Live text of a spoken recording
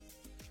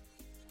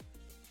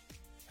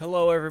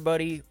Hello,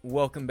 everybody.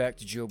 Welcome back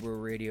to Joe Bro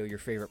Radio, your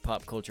favorite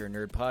pop culture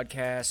nerd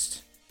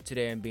podcast.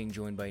 Today I'm being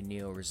joined by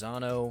Neil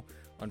Rosano.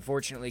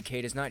 Unfortunately,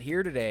 Kate is not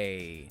here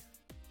today.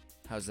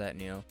 How's that,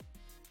 Neil?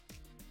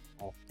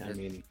 I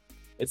mean,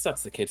 it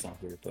sucks the kid's not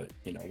here, but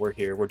we're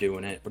here, we're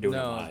doing it, we're doing it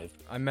No, live.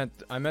 I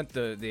meant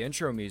the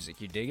intro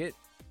music. You dig it?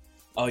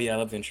 Oh yeah, I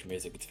love the intro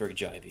music. It's very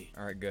jivey.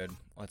 All right, good.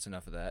 Well, that's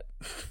enough of that.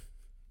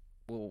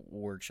 We'll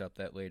workshop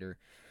that later.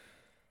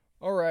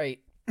 All right.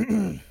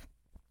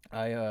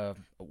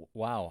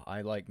 Wow,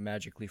 I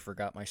magically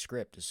forgot my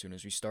script as soon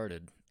as we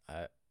started.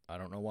 I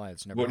don't know why.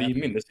 It's never What do you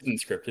happened. mean? This isn't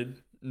scripted?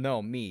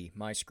 No,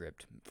 my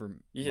script for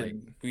Yeah,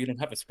 we don't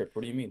have a script.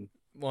 What do you mean?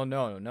 Well,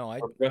 no,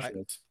 We're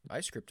professionals. I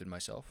scripted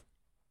myself.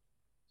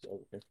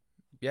 Okay.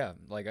 Yeah,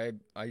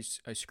 I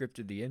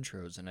scripted the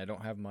intros and I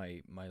don't have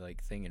my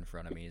thing in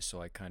front of me,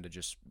 so I kind of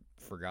just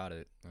forgot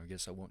it. I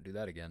guess I won't do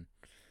that again.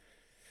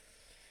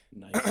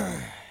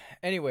 Nice.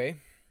 Anyway,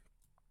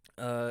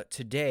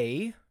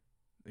 today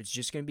it's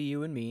just gonna be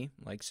you and me,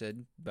 like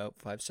said about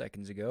 5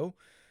 seconds ago.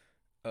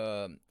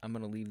 I'm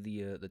gonna leave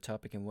the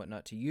topic and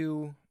whatnot to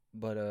you,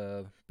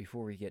 but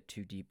before we get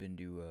too deep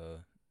into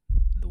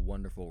the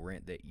wonderful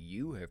rant that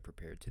you have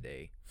prepared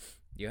today,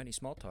 you got any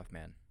small talk,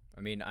 man? I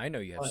mean, I know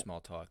you have What?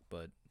 small talk,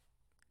 but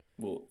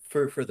Well,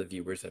 for the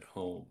viewers at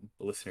home,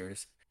 the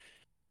listeners,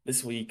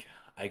 this week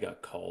I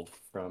got called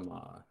from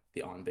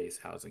the on-base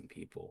housing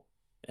people,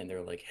 and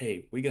they're like,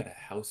 "Hey, we got a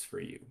house for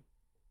you,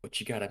 but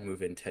you gotta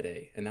move in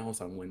today." And that was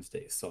on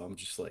Wednesday, so I'm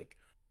just like,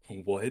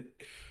 "What?"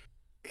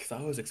 Because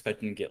I was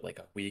expecting to get like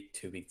a week,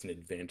 2 weeks in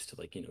advance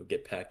to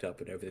get packed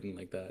up and everything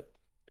like that.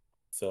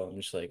 So I'm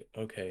just like,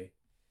 okay.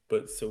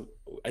 But so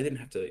I didn't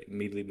have to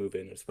immediately move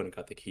in. I just went and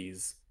got the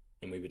keys,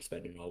 and we've been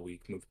spending all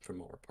week moving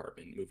from our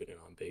apartment, moving in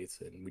on base,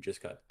 and we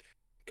just got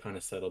kind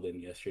of settled in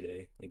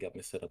yesterday. I got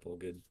my setup all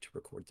good to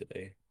record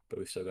today, but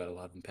we still got a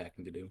lot of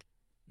unpacking to do.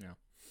 yeah.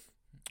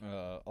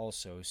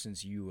 Also,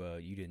 since you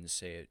didn't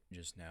say it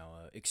just now,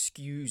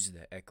 excuse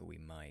the echoey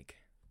mic.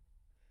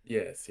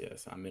 Yes,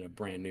 yes. I'm in a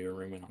brand new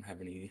room. I don't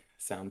have any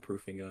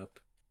soundproofing up.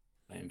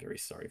 I am very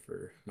sorry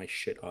for my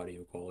shit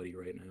audio quality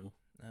right now.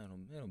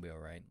 It'll be all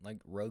right. Like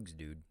rugs,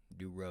 dude.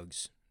 Do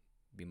rugs.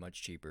 Be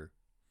much cheaper.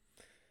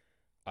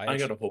 I I got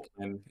actually, a whole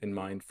plan in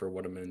mind for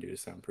what I'm gonna do to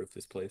soundproof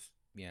this place.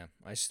 yeah,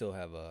 I still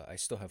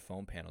have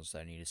foam panels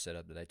that I need to set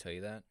up. Did I tell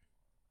you that?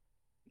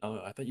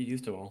 Oh, I thought you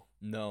used them all.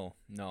 No,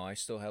 I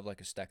still have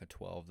like a stack of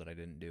 12 that I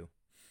didn't do.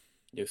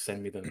 You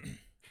send me them.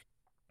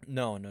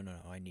 No.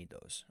 I need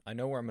those. I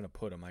know where I'm gonna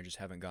put them. I just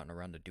haven't gotten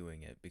around to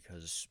doing it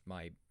because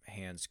my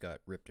hands got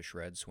ripped to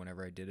shreds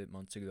whenever I did it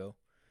months ago.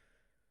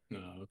 No,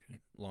 okay.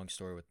 Long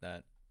story with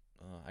that.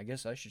 I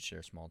guess I should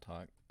share small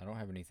talk. I don't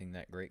have anything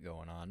that great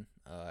going on.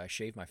 I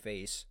shaved my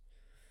face.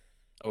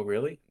 Oh,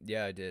 really?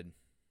 Yeah, I did.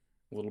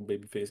 Little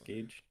baby face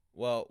Gauge.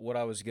 Well, what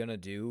I was gonna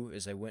do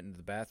is I went into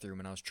the bathroom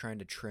and I was trying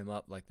to trim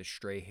up like the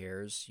stray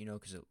hairs,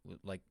 because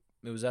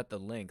it was at the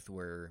length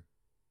where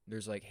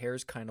there's like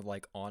hairs kind of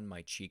like on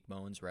my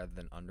cheekbones rather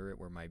than under it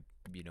where my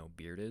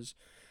beard is,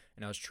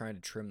 and I was trying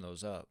to trim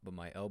those up, but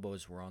my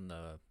elbows were on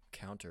the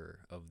counter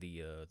of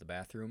the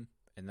bathroom,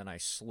 and then I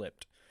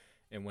slipped,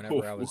 and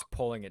whenever I was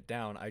pulling it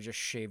down, I just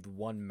shaved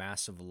one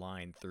massive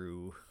line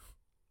through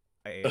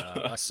a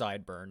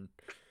sideburn.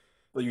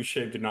 Well, you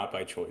shaved it not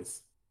by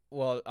choice.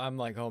 Well, I'm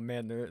like, oh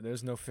man,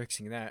 there's no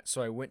fixing that.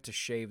 So I went to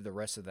shave the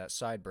rest of that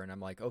sideburn. I'm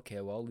like,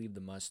 okay, well, I'll leave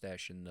the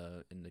mustache in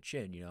the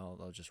chin.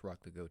 I'll just rock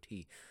the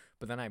goatee.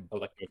 But then Oh,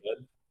 like my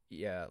head?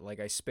 yeah, like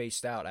I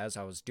spaced out as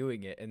I was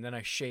doing it, and then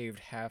I shaved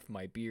half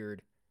my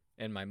beard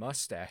and my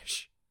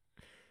mustache.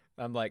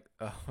 I'm like,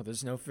 oh,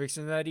 there's no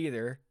fixing that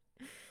either.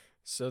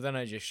 So then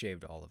I just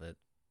shaved all of it.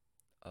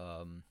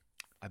 Um,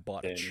 I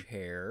bought a Dang.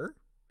 chair,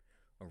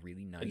 a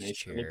really A nice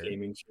nice little chair.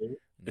 gaming chair.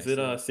 Is Nice it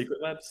little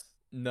Secret Labs?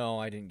 No,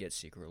 I didn't get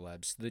Secret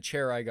Labs. The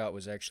chair I got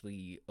was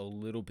actually a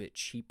little bit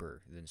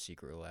cheaper than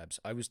Secret Labs.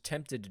 I was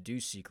tempted to do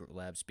Secret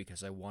Labs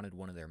because I wanted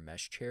one of their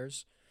mesh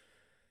chairs.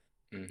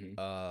 Mm-hmm.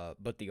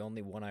 But the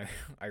only one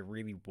I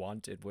really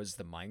wanted was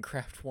the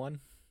Minecraft one.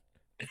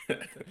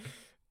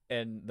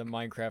 And the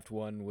Minecraft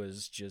one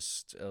was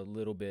just a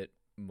little bit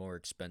more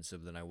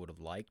expensive than I would have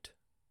liked.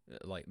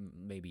 Like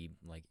maybe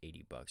like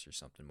 $80 or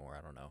something more,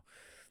 I don't know.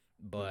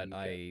 But Okay.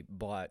 I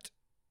bought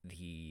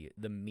the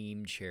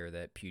meme chair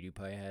that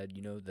PewDiePie had,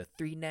 the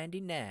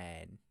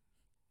 399.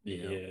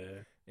 You know, Yeah.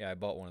 yeah, I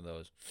bought one of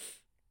those,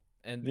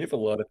 and You have a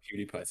lot of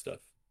PewDiePie stuff.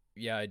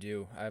 yeah, I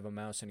do. I have a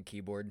mouse and a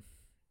keyboard.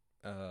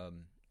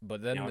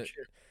 But then Now a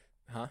chair.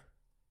 huh?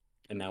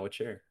 And now a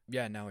chair.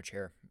 Yeah, now a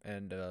chair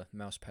and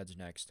mouse pads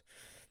next.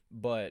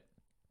 But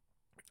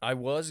I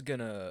was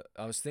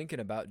thinking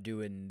about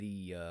doing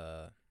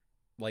the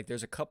like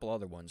there's a couple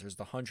other ones. There's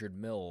the 100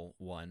 mil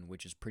one,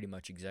 which is pretty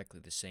much exactly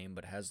the same,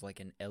 but has like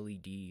an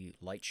LED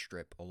light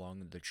strip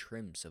along the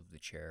trims of the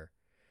chair.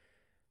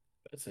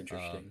 That's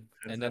interesting.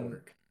 How does And that then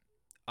work?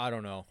 I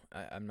don't know.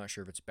 I'm not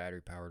sure if it's battery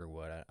powered or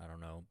what. I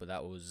don't know. But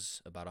that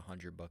was about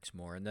 $100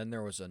 more. And then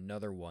there was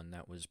another one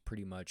that was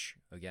pretty much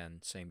again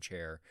same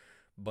chair,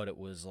 but it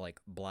was like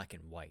black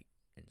and white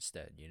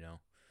instead.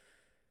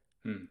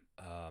 Hmm.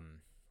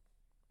 Um,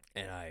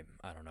 And I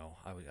don't know.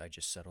 I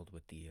just settled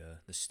with the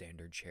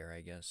standard chair.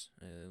 I guess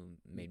it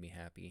made me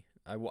happy.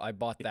 I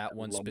bought Get that that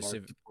one lumbar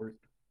specific. support.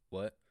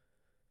 What?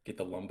 Get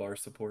the lumbar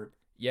support.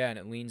 Yeah, and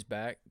it leans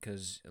back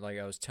because, like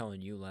I was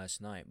telling you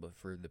last night, but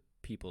for the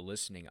people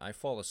listening, I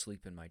fall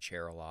asleep in my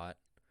chair a lot.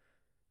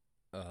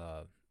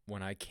 Uh,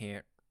 when I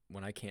can't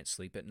when I can't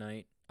sleep at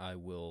night, I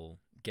will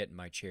get in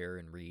my chair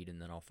and read,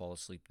 and then I'll fall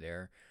asleep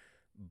there.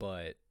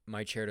 But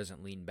my chair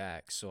doesn't lean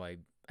back, so I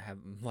have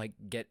like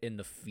get in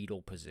the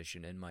fetal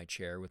position in my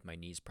chair with my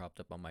knees propped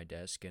up on my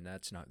desk, and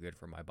that's not good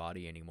for my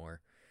body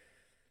anymore.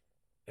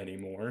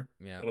 Anymore.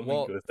 Yeah. I don't think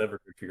Well, that's ever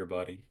good for your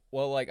body.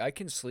 like I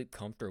can sleep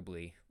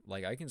comfortably.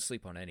 Like I can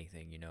sleep on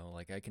anything, you know.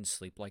 Like I can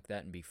sleep like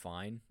that and be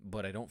fine,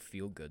 but I don't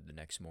feel good the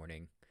next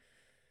morning.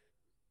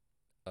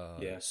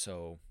 Yeah.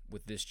 So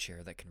with this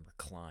chair that can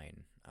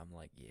recline, I'm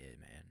like, yeah,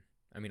 man.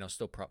 I mean, I'll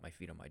still prop my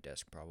feet on my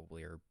desk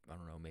probably, or I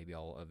don't know, maybe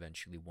I'll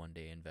eventually one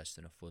day invest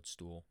in a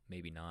footstool.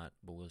 Maybe not,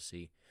 but we'll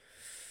see.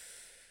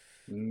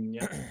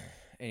 Yeah.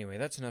 Anyway,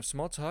 that's enough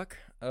small talk.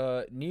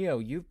 Neo,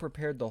 you've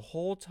prepared the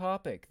whole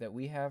topic that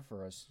we have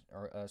for us,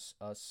 or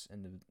us,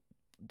 and the.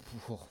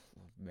 Oh,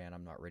 man,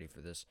 I'm not ready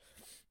for this.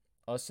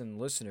 Us and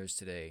listeners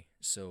today.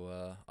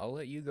 So I'll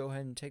let you go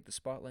ahead and take the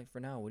spotlight for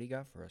now. What do you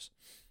got for us?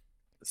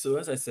 So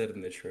as I said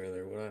in the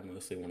trailer, what I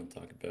mostly want to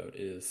talk about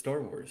is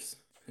Star Wars,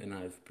 and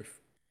I've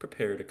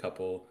prepared a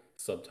couple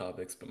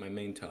subtopics, but my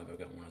main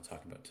topic I want to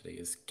talk about today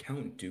is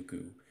Count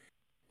Dooku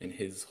and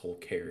his whole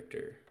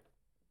character.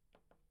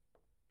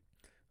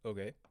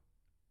 Okay.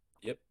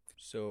 Yep.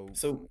 So.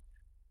 So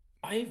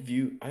I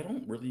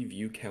don't really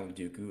view Count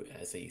Dooku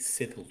as a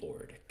Sith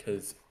Lord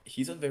because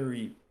he's a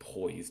very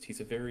poised,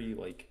 he's a very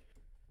like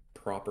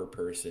proper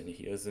person.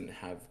 He doesn't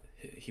have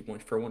he one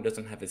for one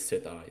doesn't have his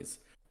Sith eyes,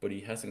 but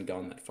he hasn't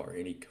gone that far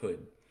and he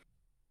could.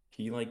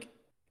 He like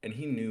and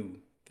he knew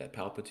that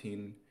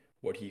Palpatine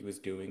what he was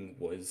doing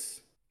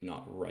was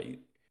not right,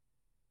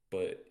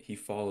 but he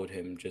followed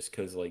him just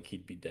because like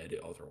he'd be dead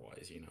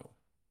otherwise, you know.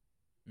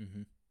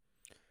 Mm-hmm.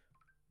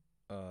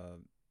 Uh.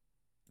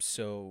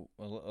 So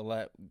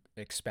let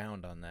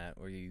expound on that.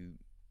 Or you?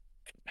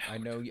 I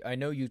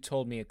know you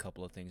told me a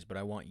couple of things, but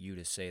I want you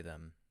to say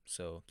them.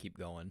 So keep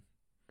going.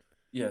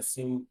 Yeah,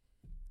 so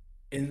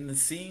in the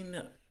scene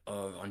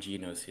of on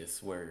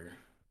Geonosius where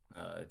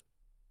uh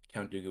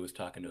Count Dooku was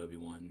talking to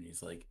Obi-Wan and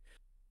he's like,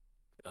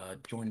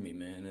 join me,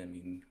 man. I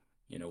mean,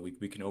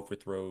 we can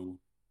overthrow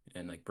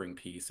and like bring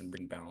peace and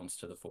bring balance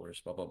to the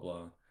force, blah blah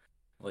blah.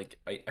 Like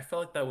I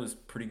felt like that was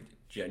pretty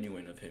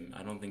genuine of him.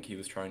 I don't think he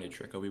was trying to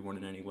trick Obi-Wan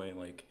in any way.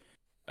 Like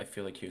I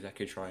feel like he was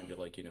actually trying to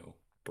like,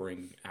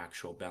 bring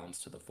actual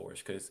balance to the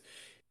force because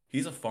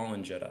he's a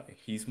fallen Jedi.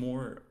 He's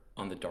more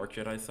on the dark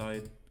Jedi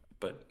side,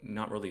 but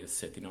not really a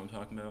Sith, you know what I'm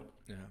talking about?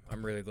 Yeah,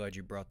 I'm really glad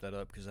you brought that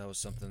up because that was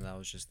something that I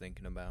was just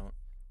thinking about.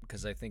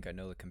 Because I think I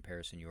know the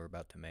comparison you were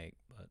about to make,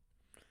 but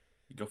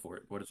Go for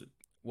it. What is it?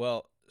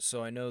 well,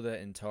 so I know that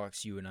in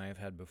talks you and I have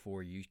had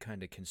before, you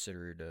kind of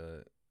considered.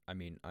 I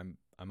mean,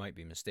 I might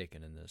be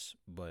mistaken in this,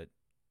 but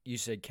you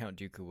said Count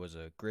Dooku was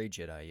a gray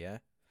Jedi, yeah?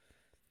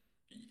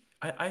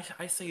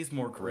 I say he's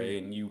more Or you, gray,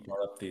 and you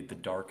brought up the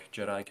dark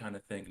Jedi kind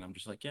of thing, and I'm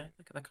just like, yeah,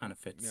 that kind of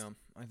fits. yeah,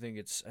 I think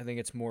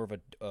it's more of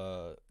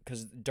a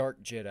because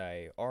dark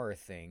Jedi are a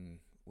thing,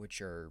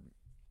 which are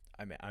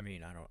I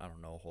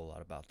don't know a whole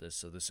lot about this,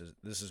 so this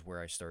is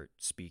where I start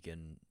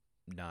speaking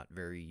not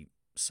very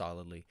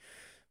solidly.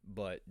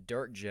 But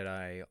dark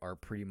Jedi are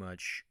pretty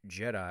much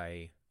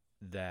Jedi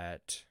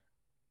that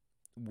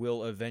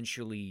will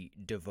eventually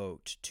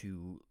devote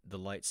to the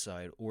light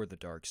side or the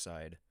dark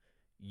side.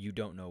 You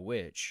don't know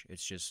which.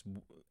 It's just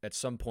at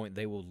some point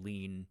they will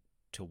lean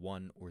to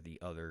one or the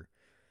other,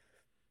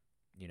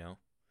 you know?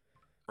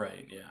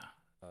 Right, yeah.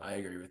 I Uh,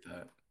 agree with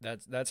that.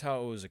 that's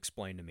how it was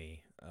explained to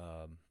me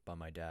by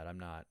my dad. I'm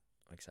not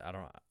like I said,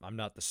 I'm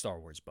not the Star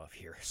Wars buff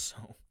here,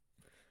 so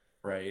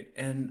Right.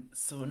 And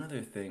so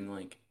another thing,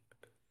 like,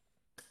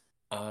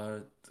 uh,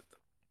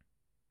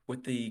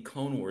 with the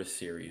Clone Wars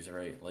series,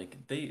 right?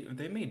 Like they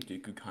made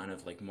Dooku kind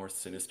of like more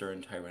sinister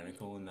and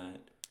tyrannical in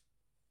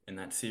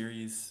that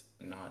series.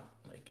 Not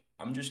like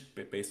I'm just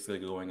basically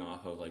going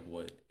off of like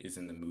what is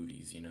in the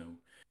movies, you know.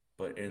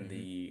 But hmm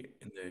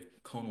in the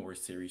Clone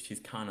Wars series, he's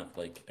kind of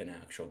like an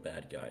actual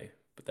bad guy,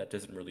 but that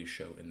doesn't really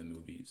show in the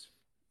movies.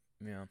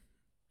 yeah.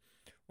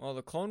 Well,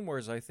 the Clone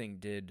Wars, I think,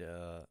 did.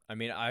 I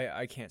mean,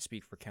 I can't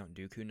speak for Count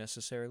Dooku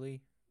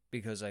necessarily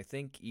because I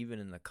think even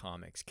in the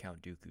comics,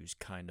 Count Dooku's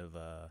kind of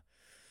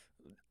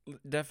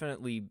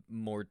definitely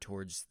more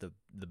towards the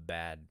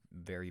bad,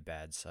 very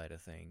bad side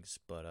of things.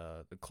 But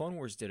the Clone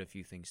Wars did a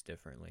few things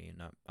differently,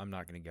 and I'm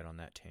not gonna get on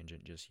that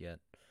tangent just yet.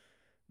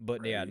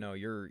 But yeah, Right. no,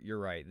 you're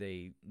right.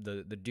 The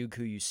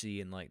Dooku you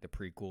see in like the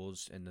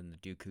prequels, and then the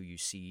Dooku you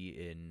see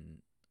in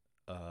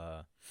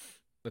uh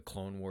the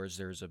Clone Wars,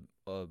 there's a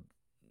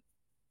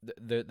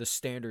the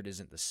standard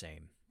isn't the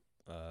same.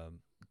 Um,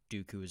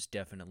 Dooku is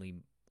definitely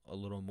a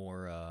little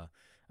more. I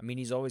mean,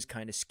 he's always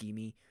kind of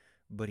schemy,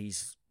 but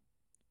he's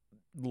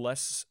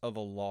less of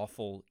a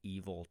lawful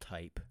evil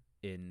type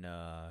in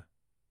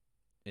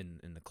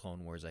in the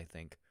Clone Wars. I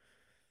think.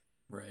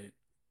 Right.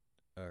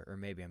 or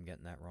maybe I'm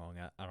getting that wrong.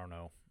 I don't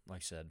know. Like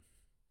I said,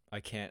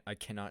 I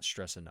cannot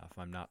stress enough.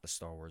 I'm not the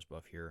Star Wars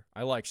buff here.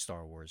 I like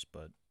Star Wars,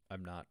 but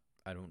I'm not.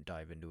 I don't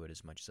dive into it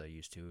as much as I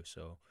used to.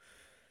 So,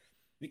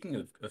 Speaking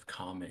of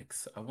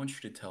comics, I want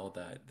you to tell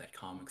that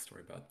comic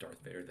story about Darth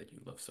Vader that you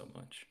love so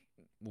much.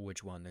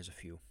 which one? There's a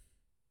few.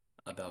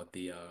 About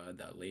the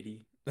that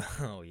lady.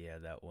 Oh yeah,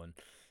 that one.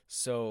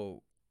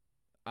 So,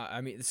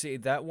 I mean, see,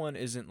 that one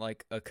isn't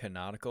like a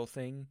canonical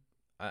thing.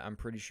 I'm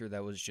pretty sure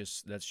that's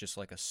just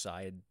like a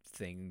side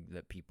thing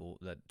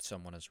that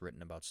someone has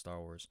written about Star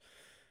Wars.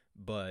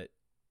 But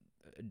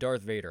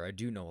Darth Vader, I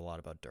do know a lot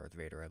about Darth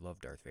Vader. I love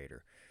Darth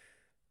Vader.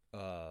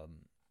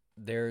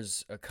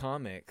 There's a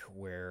comic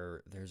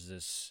where there's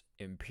this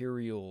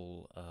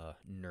imperial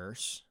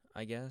nurse,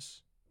 I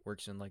guess,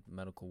 works in like the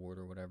medical ward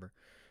or whatever,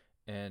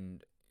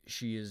 and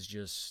she is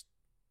just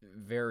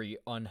very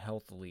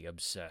unhealthily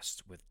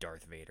obsessed with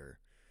Darth Vader.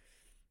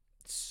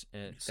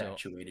 And so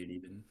Infatuated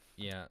even.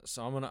 yeah,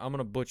 so I'm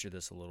gonna butcher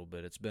this a little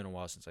bit. It's been a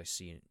while since I've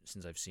seen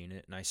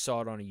it, and I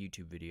saw it on a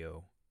YouTube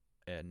video,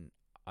 and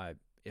I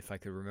if I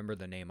could remember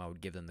the name, I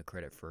would give them the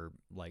credit for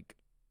like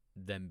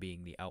them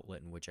being the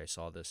outlet in which I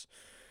saw this.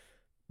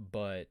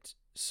 But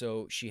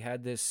so she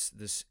had this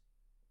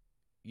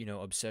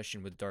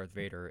obsession with Darth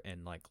Vader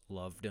and like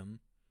loved him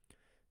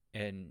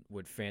and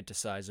would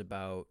fantasize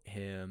about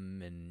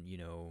him and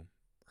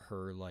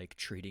her like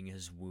treating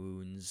his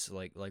wounds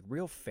like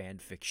real fan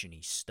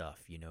fictiony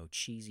stuff,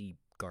 cheesy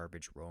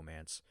garbage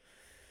romance.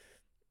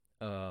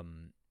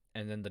 Um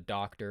and then the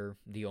doctor,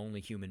 the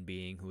only human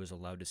being who was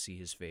allowed to see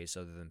his face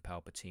other than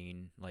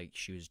Palpatine, like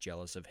she was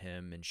jealous of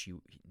him, and she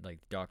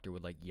like the doctor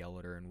would like yell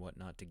at her and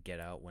whatnot to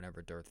get out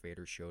whenever Darth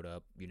Vader showed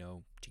up,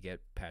 to get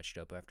patched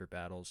up after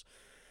battles.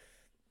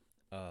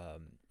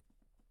 Um,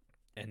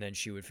 and then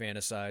she would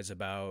fantasize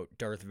about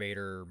Darth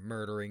Vader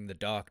murdering the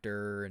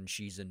doctor, and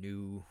she's a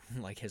new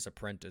like his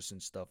apprentice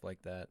and stuff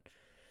like that.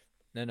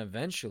 Then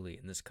eventually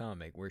in this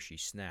comic where she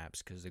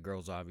snaps because the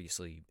girl's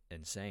obviously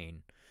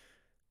insane,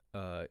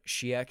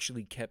 she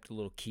actually kept a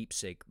little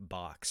keepsake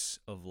box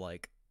of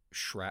like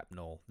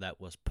shrapnel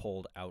that was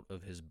pulled out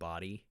of his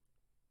body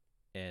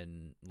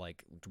and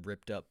like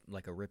ripped up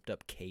like a ripped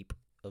up cape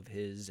of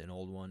his, an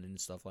old one and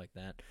stuff like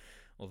that.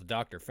 Well, the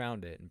doctor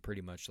found it and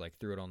pretty much like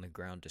threw it on the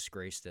ground,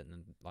 disgraced it,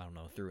 and I don't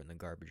know, threw it in the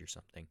garbage or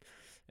something.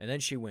 And then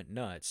she went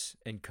nuts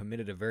and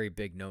committed a very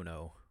big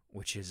no-no,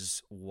 which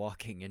is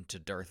walking into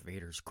Darth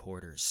Vader's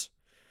quarters.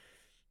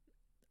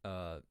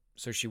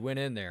 So she went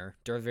in there.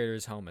 Darth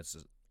Vader's helmet's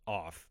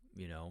off,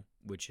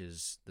 which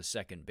is the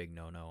second big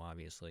no-no,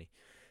 obviously.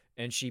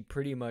 And she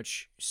pretty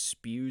much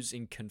spews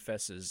and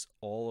confesses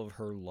all of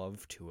her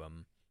love to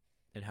him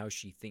and how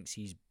she thinks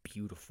he's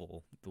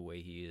beautiful the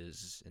way he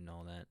is and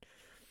all that.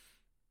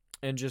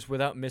 And just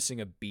without missing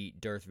a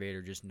beat, Darth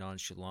Vader just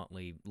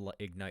nonchalantly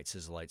ignites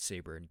his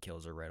lightsaber and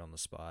kills her right on the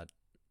spot.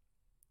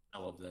 I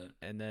love that.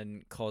 And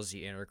then calls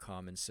the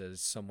intercom and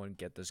says, "Someone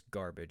get this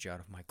garbage out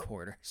of my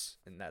quarters."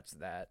 And that's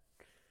that.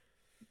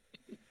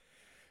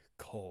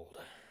 Cold.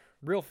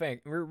 Real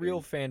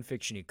Dude, fan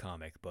fictiony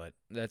comic, but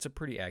that's a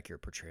pretty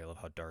accurate portrayal of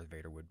how Darth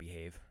Vader would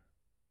behave.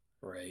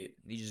 right.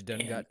 Got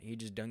And he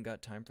just done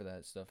got time for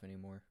that stuff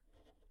anymore.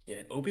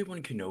 yeah,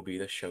 Obi-Wan Kenobi,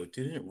 the show,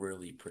 didn't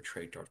really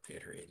portray Darth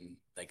Vader in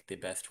like the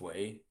best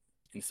way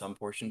in some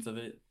portions of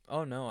it.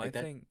 Oh no, I Like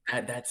that think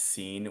that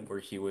scene where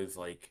he was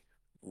like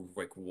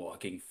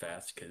walking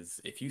fast, because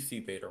if you see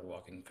Vader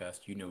walking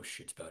fast, you know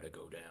shit's about to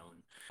go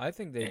down.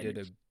 they did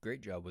And a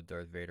great job with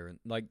Darth Vader.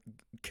 Like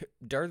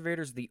Darth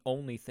Vader's the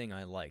only thing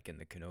I like in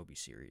the Kenobi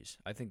series.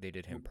 I think they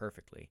did him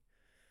perfectly.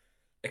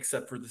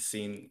 except for the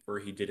scene where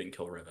he didn't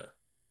kill Reva.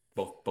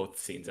 Both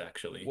scenes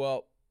actually.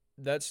 Well,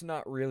 that's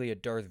not really a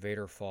Darth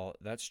Vader fault.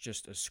 That's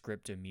just a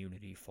script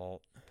immunity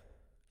fault.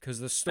 Because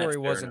That's fair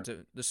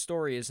enough. the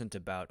story isn't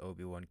about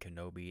Obi-Wan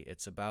Kenobi.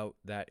 It's about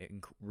that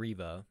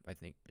Reva. I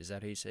think is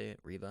that how you say it,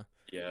 Reva?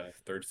 Yeah,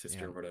 third Yeah,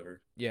 sister or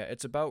whatever. yeah.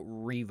 It's about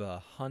Reva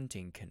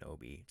hunting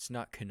Kenobi. It's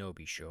not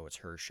Kenobi's show. It's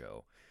her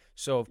show.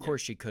 So of Yeah.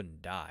 course she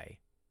couldn't die.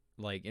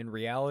 Like in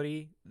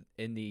reality,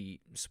 in the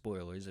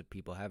spoilers, if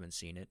people haven't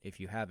seen it, if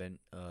you haven't,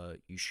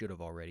 you should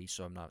have already.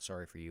 So I'm not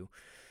sorry for you.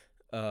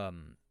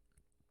 Um,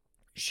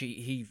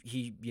 he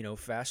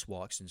fast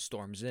walks and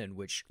storms in,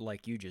 which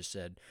like you just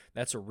said,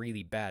 that's a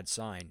really bad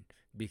sign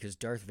because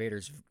Darth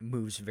Vader's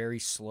moves very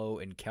slow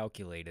and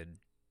calculated,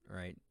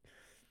 right?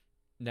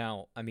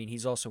 Now, I mean,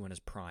 he's also in his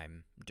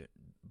prime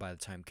by the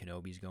time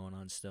Kenobi's going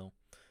on still.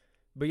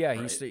 But yeah,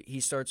 Right. he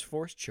starts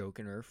force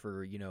choking her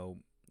for,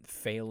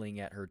 failing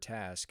at her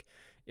task.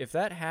 If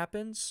that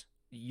happens,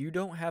 you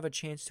don't have a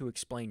chance to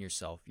explain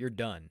yourself. You're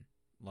done.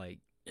 Like,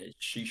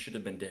 She should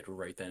have been dead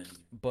right then.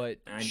 but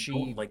And I don't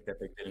she like that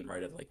they didn't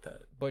write it like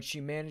that. but she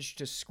managed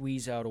to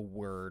squeeze out a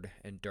word,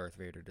 and Darth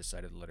Vader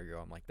decided to let her go.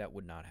 I'm like, that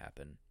would not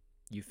happen.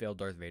 You failed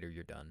Darth Vader,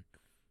 you're done.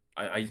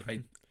 I I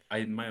I,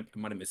 I might have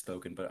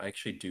misspoken, but I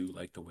actually do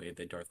like the way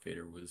that Darth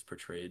Vader was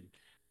portrayed.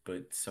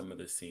 But some of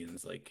the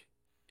scenes, like,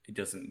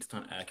 it's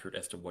not accurate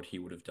as to what he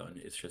would have done.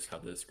 It's just how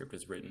the script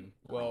is written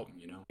Well,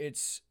 wrong.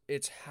 it's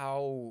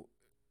how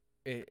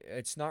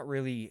it's not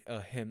really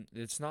him.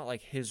 It's not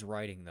like his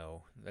writing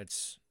though.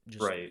 That's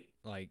just Right.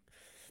 like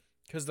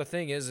because the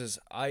thing is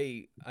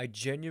I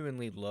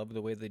genuinely love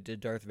the way they did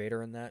Darth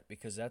Vader in that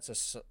because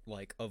that's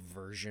like a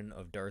version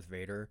of Darth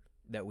Vader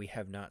that we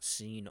have not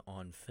seen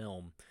on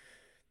film.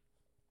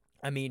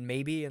 I mean,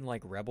 maybe in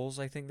like Rebels,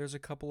 I think there's a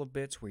couple of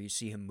bits where you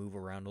see him move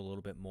around a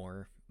little bit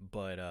more,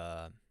 but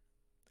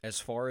as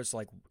far as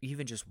like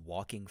even just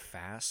walking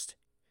fast,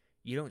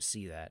 you don't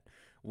see that.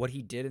 What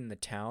he did in the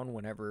town,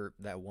 whenever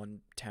that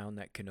one town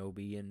that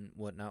Kenobi and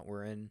whatnot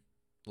were in,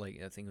 like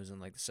I think it was in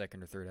like the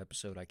second or third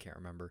episode, I can't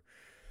remember.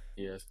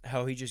 Yes.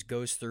 How he just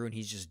goes through and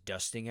he's just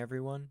dusting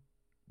everyone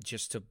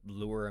just to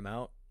lure him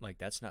out. Like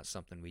that's not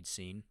something we'd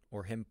seen.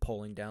 Or him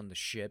pulling down the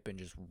ship and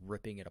just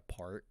ripping it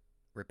apart,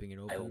 ripping it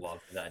I open. love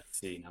that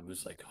scene. I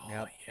was like, oh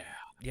Yep. yeah.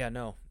 Yeah,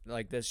 no.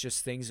 Like that's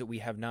just things that we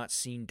have not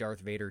seen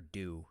Darth Vader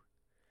do.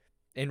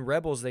 In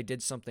Rebels they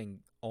did something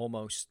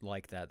almost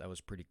like that. That was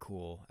pretty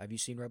cool. Have you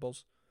seen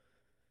Rebels?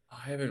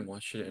 I haven't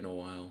watched it in a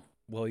while.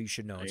 Well, you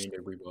should know I it's need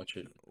to rewatch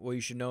it.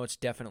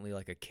 definitely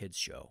like a kids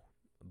show.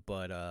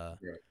 But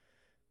Right.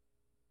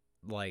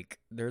 like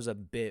there's a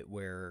bit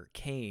where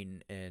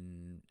Kane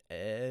and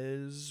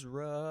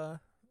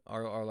Ezra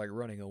are like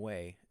running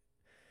away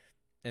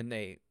and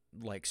they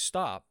like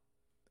stop.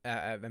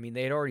 I mean,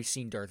 they had already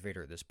seen Darth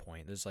Vader at this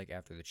point. This is like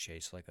after the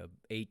chase, like a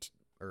eight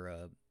or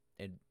a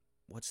and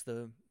what's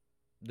the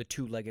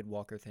two-legged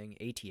walker thing?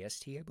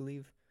 ATST, I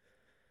believe.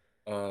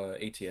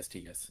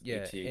 ATST, yes.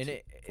 Yeah, and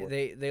AT-AT.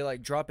 they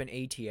like drop an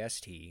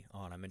ATST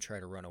on him and try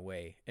to run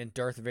away, and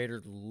Darth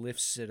Vader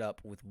lifts it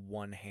up with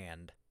one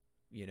hand,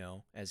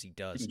 as he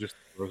does, Just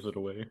throws it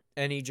away.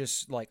 and he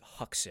just like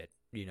hucks it,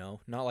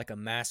 not like a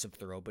massive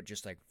throw, but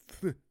just like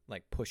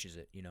like pushes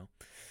it.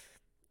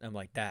 I'm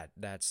like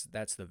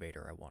that's the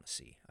Vader I want to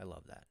see. I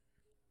love that.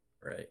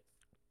 Right.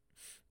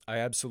 I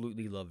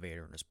absolutely love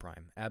Vader in his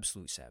prime.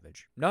 Absolute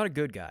savage. Not a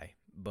good guy,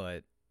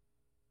 but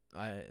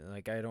I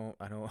don't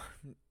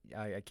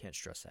I can't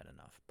stress that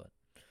enough. But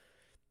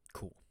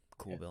cool,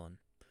 cool Yeah. villain.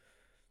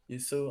 Yeah,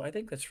 so I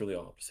think that's really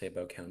all I have to say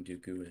about Count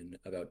Dooku and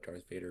about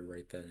Darth Vader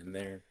right then and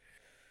there.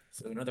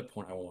 So another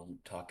point I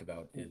want to talk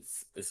about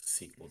is the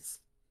sequels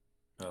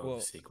of Well,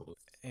 sequels.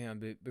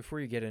 and before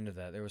you get into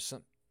that, there was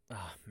some.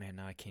 Oh man,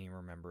 now I can't even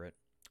remember it.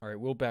 All right,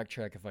 we'll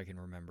backtrack if I can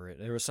remember it.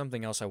 There was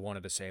something else I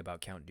wanted to say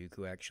about Count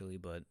Dooku actually,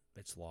 but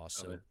it's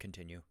lost. Oh, So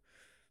continue.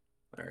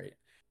 all right.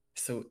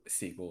 So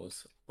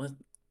sequels. What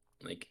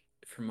like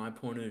from my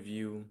point of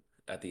view,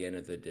 at the end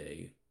of the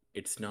day,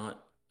 it's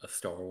not a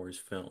Star Wars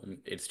film.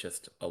 It's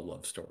just a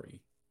love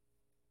story.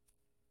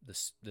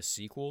 The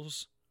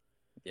sequels,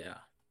 Yeah.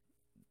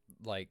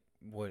 like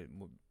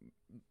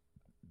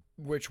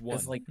which It's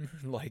one? like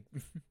Like,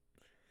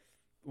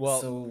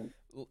 well, so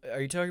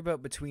are you talking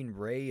about between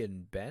Ray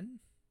and Ben?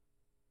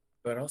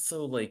 but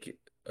also like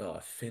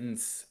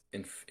Finn's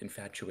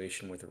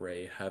infatuation with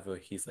Rey, have a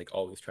he's like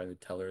always trying to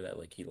tell her that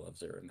like he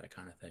loves her and that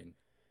kind of thing,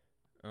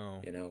 Oh,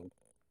 you know.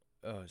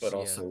 oh, But yeah.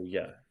 also,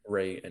 yeah,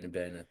 Rey and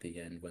Ben at the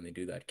end when they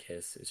do that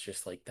kiss, it's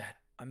just like that.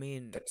 I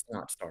mean, That's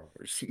not Star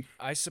Wars.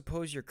 I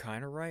suppose you're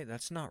kind of right.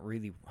 That's not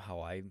really how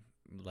I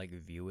like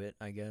view it,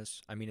 I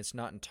guess. I mean, it's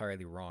not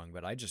entirely wrong,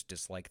 but I just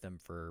dislike them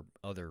for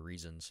other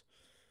reasons.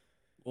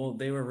 Well,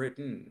 they were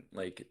written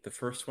like the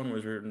first one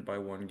was written by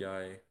one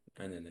guy,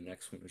 and then the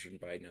next one was written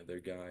by another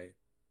guy,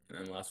 and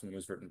then the last one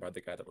was written by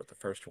the guy that wrote the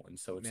first one.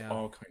 So it's Yeah.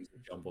 all kinds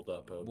of jumbled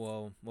up of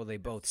Well, they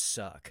both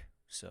suck.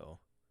 So,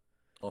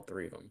 all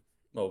three of them.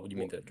 Oh, what do you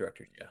mean well, the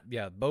directors? Yeah.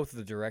 yeah, both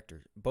the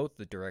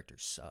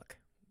directors suck.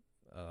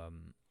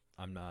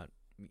 I'm not.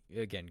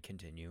 Again,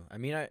 continue. I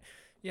mean,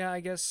 yeah,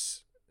 I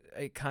guess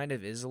it kind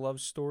of is a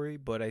love story,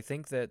 but I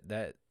think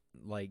that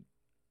like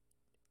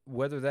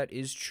whether that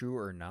is true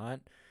or not,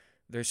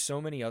 there's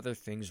so many other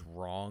things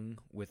wrong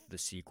with the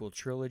sequel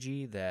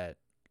trilogy that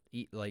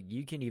like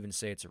you can even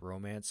say it's a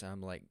romance.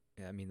 I'm like,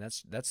 I mean,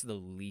 that's the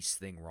least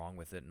thing wrong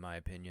with it in my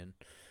opinion.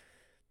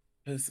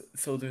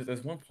 So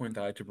there's one point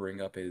that I had to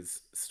bring up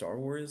is Star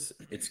Wars.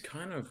 It's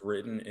kind of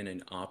written in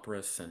an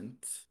opera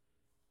sense,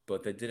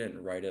 but they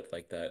didn't write it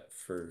like that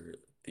for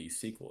the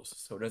sequels,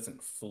 so it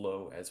doesn't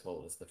flow as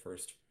well as the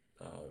first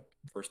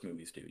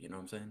movies do. You know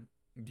what I'm saying?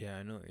 Yeah,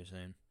 I know what you're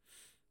saying.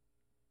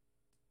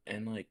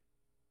 And like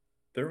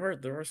there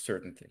are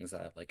certain things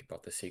that I like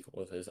about the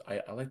sequels. Is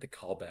I like the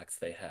callbacks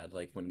they had,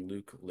 like when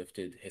Luke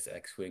lifted his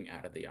X-wing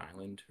out of the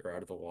island or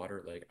out of the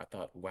water. Like I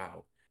thought,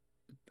 wow.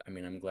 I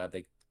mean, I'm glad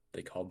they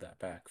called that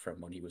back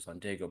from when he was on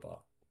Dagobah.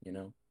 You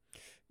know?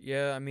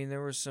 Yeah, I mean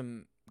there were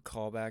some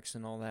callbacks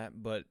and all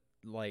that, but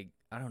like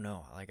I don't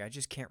know, like I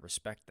just can't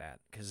respect that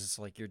because it's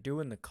like you're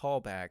doing the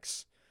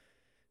callbacks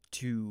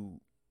to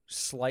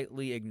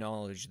slightly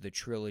acknowledge the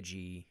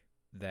trilogy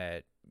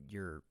that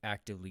you're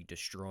actively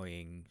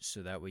destroying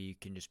so that way you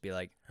can just be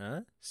like,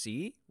 huh?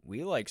 See?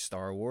 We like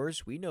Star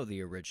Wars. We know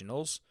the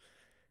originals.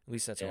 At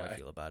least that's how Yeah, I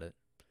feel about it.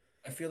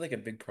 I feel like a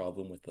big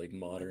problem with like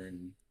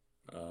modern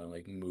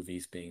like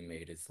movies being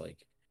made is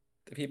like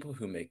the people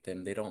who make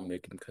them, they don't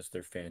make them because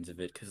they're fans of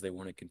it, because they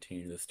want to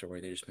continue the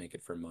story. They just make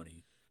it for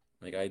money.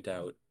 Like I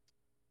doubt.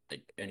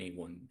 like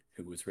anyone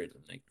who was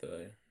written like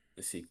the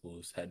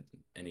sequels had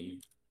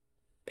any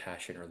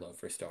passion or love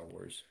for Star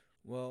Wars.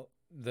 Well,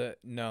 the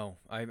no,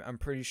 I'm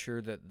pretty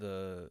sure that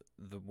the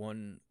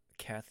one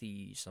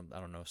Kathy, some I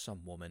don't know,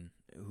 some woman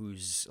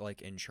who's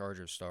like in charge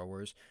of Star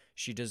Wars,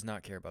 she does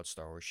not care about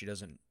Star Wars. She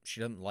doesn't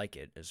like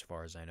it as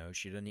far as I know.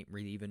 She doesn't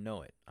really even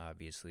know it,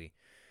 obviously.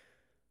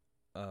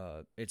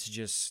 It's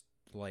just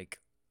like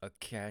a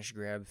cash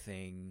grab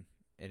thing,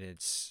 and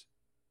it's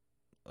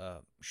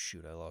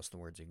shoot, I lost the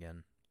words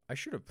again. I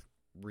should have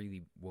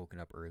really woken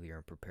up earlier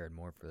and prepared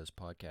more for this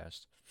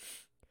podcast.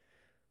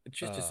 It's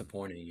just Um,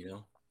 disappointing, you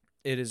know?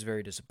 It is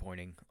very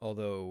disappointing.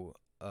 Although,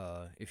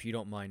 if you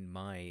don't mind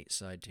my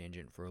side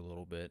tangent for a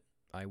little bit,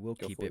 I will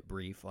Go keep for it. it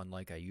brief,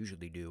 unlike I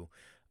usually do.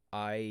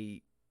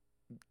 I,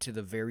 to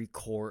the very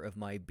core of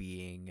my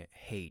being,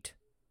 hate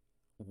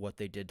what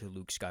they did to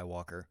Luke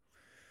Skywalker.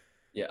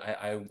 Yeah,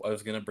 I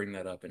was gonna bring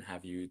that up and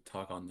have you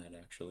talk on that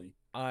actually.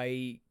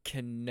 I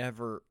can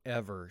never,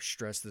 ever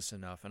stress this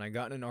enough. And I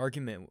got in an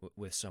argument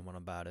with someone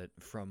about it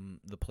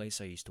from the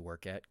place I used to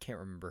work at. Can't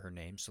remember her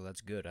name, so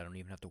that's good. I don't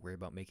even have to worry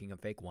about making a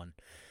fake one.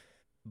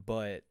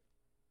 But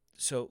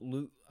so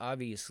Luke,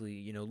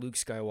 obviously, Luke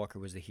Skywalker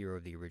was the hero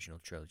of the original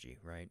trilogy,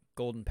 right?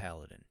 Golden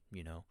Paladin,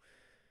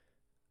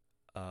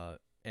 uh,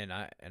 and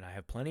I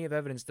have plenty of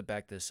evidence to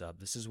back this up.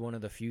 This is one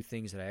of the few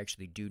things that I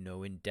actually do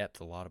know in depth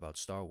a lot about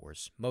Star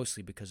Wars,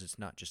 mostly because it's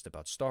not just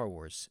about Star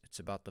Wars; it's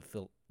about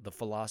the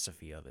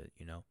philosophy of it.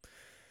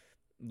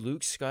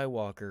 Luke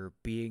Skywalker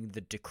being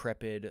the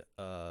decrepit,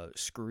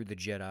 screw the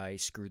Jedi,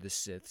 screw the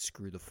Sith,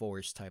 screw the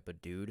Force type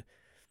of dude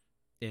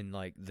in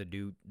like the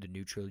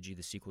new trilogy,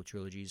 the sequel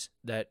trilogies.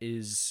 That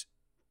is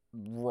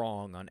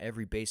wrong on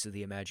every base of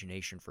the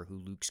imagination for who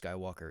Luke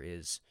Skywalker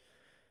is.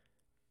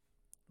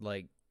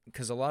 Like,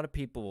 because a lot of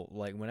people,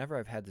 like, whenever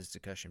I've had this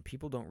discussion,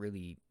 people don't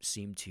really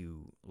seem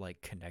to,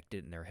 like, connect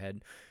it in their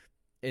head.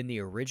 In the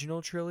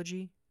original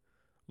trilogy,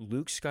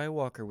 Luke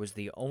Skywalker was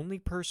the only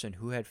person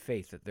who had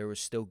faith that there was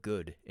still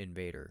good in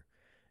Vader.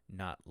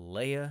 Not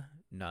Leia,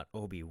 not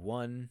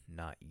Obi-Wan,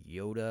 not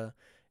Yoda.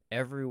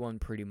 Everyone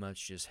pretty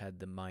much just had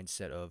the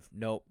mindset of,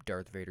 nope,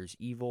 Darth Vader's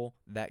evil.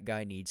 That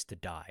guy needs to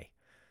die.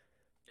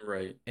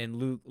 Right. And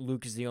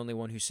Luke is the only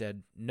one who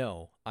said,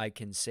 "No, I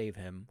can save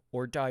him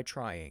or die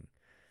trying."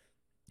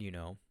 You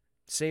know,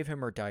 save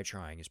him or die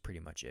trying is pretty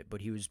much it.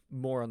 But he was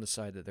more on the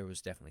side that there was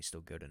definitely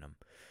still good in him.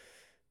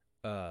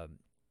 Uh,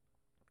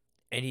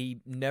 and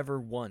he never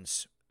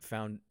once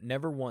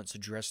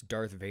addressed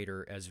Darth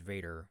Vader as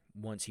Vader.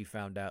 Once he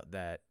found out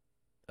that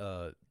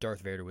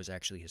Darth Vader was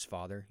actually his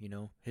father,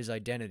 his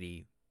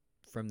identity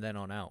from then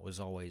on out was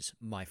always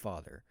my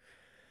father.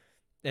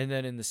 And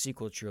then in the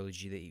sequel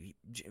trilogy,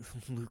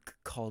 Luke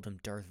called him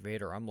Darth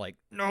Vader. I'm like,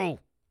 no,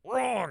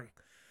 wrong.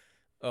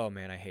 Oh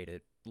man, I hate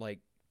it. Like,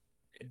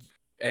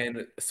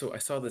 And so I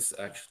saw this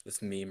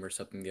meme or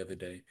something the other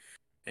day,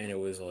 and it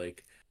was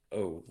like,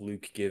 oh,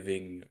 Luke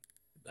giving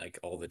like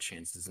all the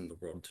chances in the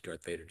world to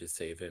Darth Vader to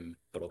save him,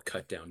 but he'll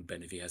cut down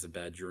Ben if he has a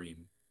bad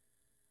dream.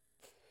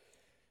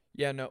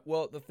 yeah, no.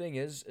 Well, the thing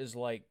is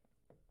like,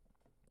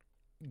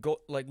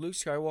 like Luke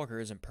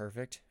Skywalker isn't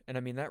perfect, and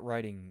I mean that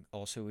writing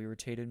also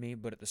irritated me.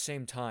 But at the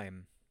same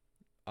time,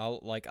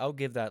 I'll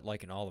give that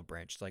like an olive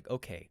branch. It's like,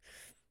 okay,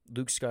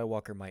 Luke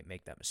Skywalker might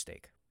make that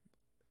mistake,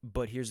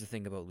 but here's the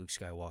thing about Luke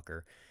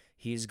Skywalker.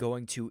 He's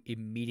going to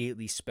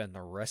immediately spend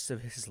the rest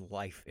of his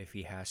life, if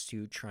he has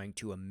to, trying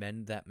to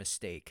amend that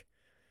mistake.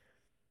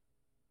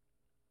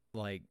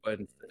 Like, But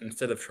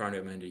instead of trying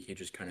to amend it, he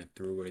just kind of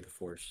threw away the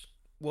Force.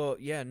 well,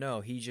 yeah,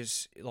 no, he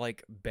just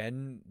like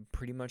Ben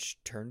pretty much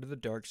turned to the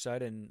dark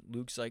side, and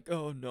Luke's like,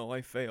 "Oh no,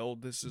 I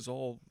failed. This is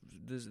all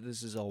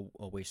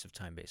a waste of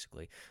time,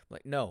 basically."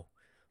 Like, no,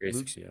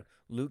 Luke's Basically, yeah.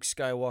 Luke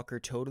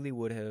Skywalker totally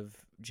would have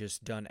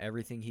just done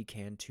everything he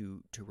can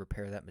to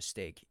repair that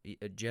mistake.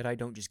 A Jedi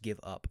don't just give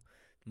up.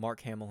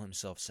 Mark Hamill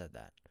himself said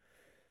that.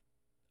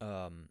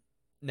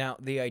 Now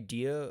the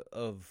idea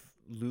of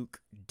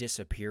Luke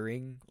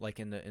disappearing, like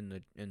in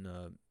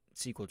the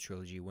sequel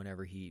trilogy,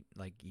 whenever he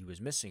was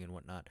missing and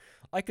whatnot,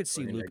 I could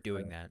see Going into Luke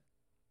doing exile. that.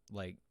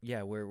 Like,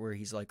 yeah, where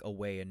he's like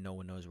away and no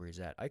one knows where he's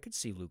at. I could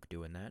see Luke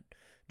doing that,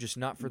 just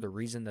not for the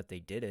reason that they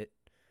did it.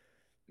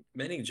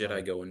 Many Jedi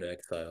Uh, go into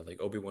exile.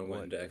 Like Obi-Wan went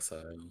what? into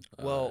exile.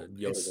 Well,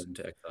 Yoda it's went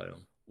into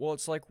exile. well,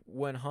 it's like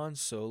when Han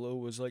Solo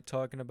was like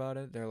talking about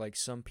it. They're like,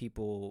 some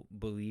people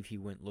believe he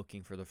went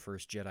looking for the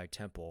first Jedi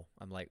temple.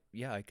 I'm like,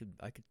 yeah, I could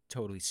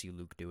totally see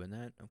Luke doing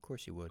that. Of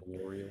course he would. A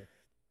warrior.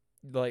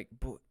 Like,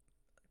 but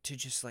to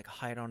just like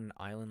hide on an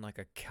island like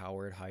a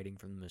coward hiding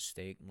from the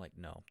mistake, I'm like,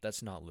 no,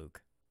 that's not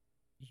Luke.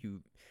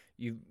 You,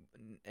 you,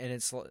 and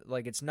it's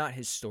like it's not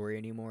his story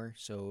anymore,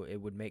 so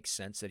it would make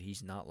sense that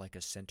he's not like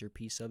a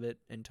centerpiece of it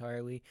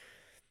entirely.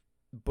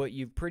 But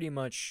you've pretty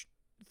much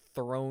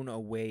thrown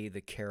away the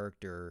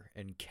character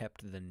and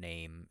kept the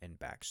name and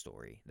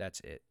backstory. That's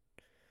it.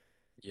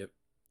 Yep.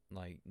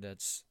 Like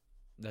that's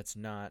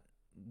not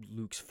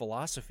Luke's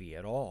philosophy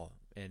at all,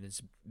 and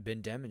it's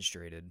been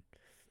demonstrated.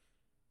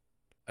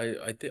 I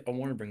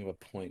want to bring up a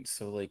point.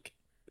 So like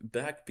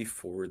back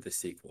before the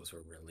sequels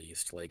were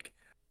released, like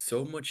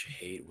so much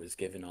hate was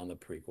given on the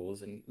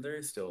prequels, and there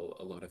is still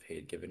a lot of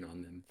hate given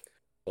on them.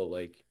 But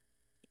like,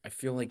 I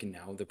feel like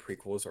now the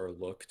prequels are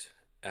looked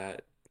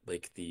at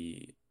like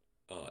the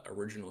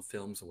original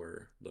films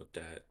were looked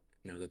at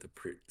now that the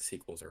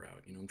sequels are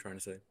out. You know what I'm trying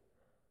to say?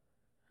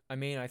 I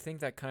mean, I think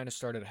that kind of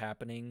started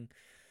happening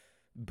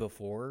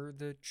before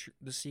the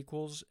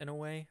sequels in a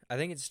way. I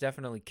think it's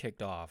definitely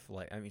kicked off.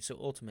 Like, I mean, so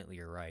ultimately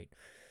you're right.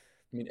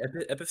 I mean,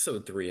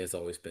 episode three has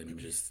always been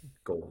just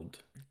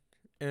gold.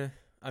 Eh,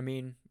 I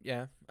mean,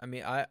 yeah. I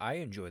mean, I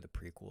enjoy the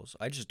prequels.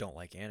 I just don't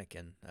like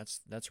Anakin.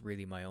 That's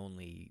really my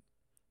only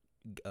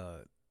uh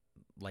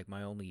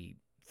my only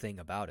thing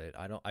about it.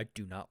 I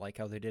do not like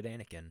how they did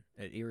Anakin.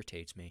 It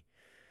irritates me.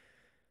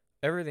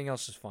 Everything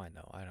else is fine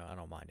though. I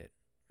don't mind it.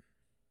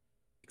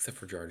 Except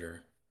for Jar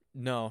Jar.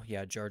 No,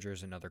 yeah, Jar Jar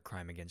is another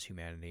crime against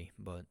humanity,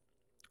 but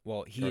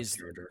well, he Darth is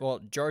Jar Jar. well,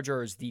 Jar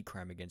Jar is the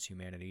crime against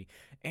humanity.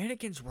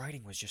 Anakin's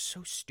writing was just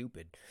so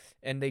stupid.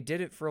 And they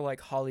did it for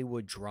like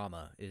Hollywood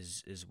drama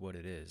is what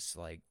it is.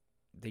 Like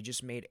they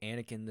just made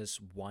Anakin this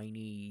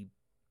whiny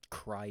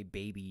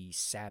crybaby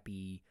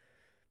sappy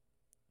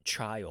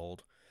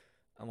child.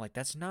 I'm like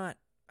that's not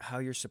how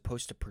you're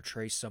supposed to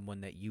portray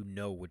someone that you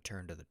know would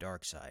turn to the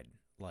dark side.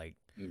 Like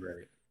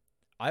Right.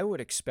 I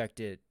would expect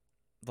it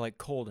like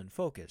cold and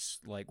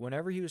focused. Like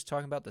whenever he was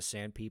talking about the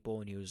sand people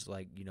and he was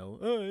like,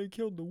 oh, I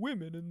killed the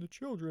women and the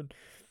children.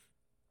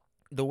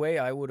 The way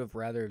I would have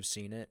rather have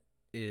seen it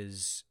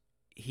is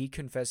he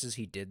confesses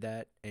he did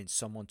that and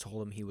someone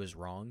told him he was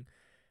wrong.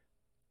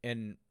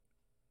 And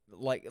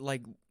like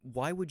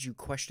why would you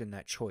question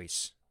that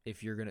choice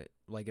if you're going to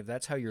like if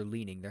that's how you're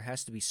leaning, there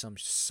has to be some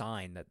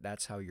sign that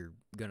that's how you're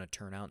going to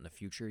turn out in the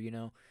future, you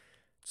know?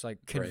 It's like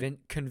Right.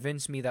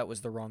 convince me that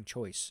was the wrong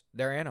choice.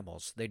 They're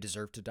animals. They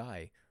deserve to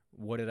die.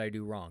 What did I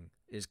do wrong?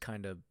 Is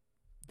kind of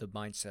the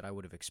mindset I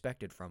would have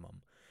expected from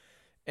them.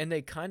 And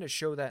they kind of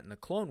show that in the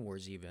Clone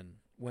Wars even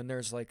when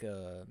there's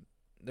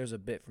a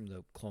bit from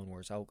the Clone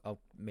Wars. I'll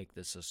make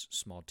this a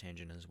small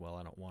tangent as well.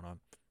 I don't want to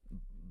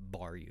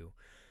bar you.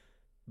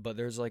 But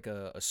there's like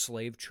a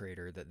slave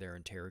trader that they're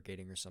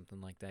interrogating or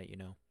something like that, you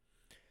know.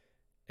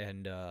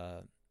 And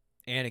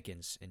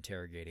Anakin's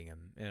interrogating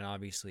him, and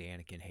obviously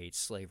Anakin hates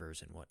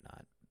slavers and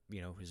whatnot.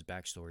 You know his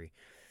backstory,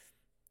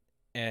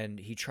 and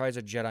he tries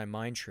a Jedi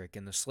mind trick,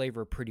 and the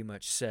slaver pretty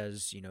much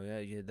says,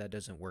 yeah, that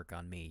doesn't work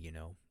on me. It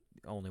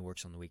only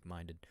works on the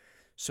weak-minded.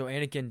 So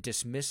Anakin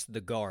dismissed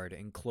the guard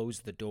and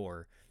closed the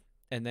door,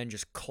 and then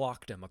just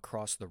clocked him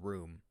across the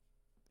room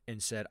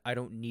and said, "I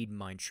don't need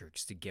mind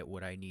tricks to get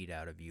what I need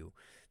out of you,"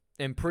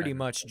 and pretty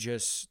much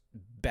just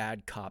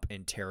bad cop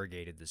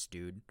interrogated this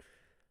dude.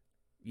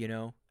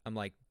 I'm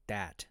like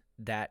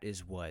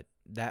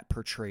that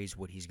portrays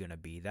what he's gonna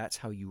be. That's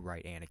how you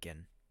write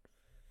Anakin.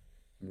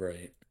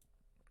 Right.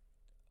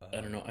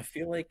 I don't uh know. I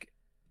feel like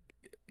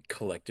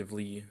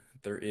collectively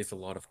there is a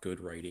lot of good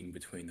writing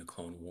between the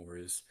Clone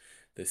Wars,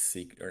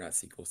 or not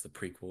sequels, the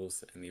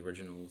prequels and the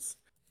originals.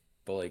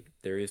 But like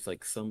there is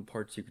like some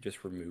parts you could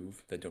just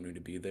remove that don't need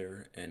to be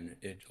there and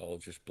it all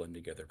just blend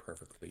together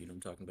perfectly. You know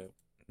what I'm talking about?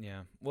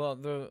 yeah, well,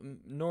 the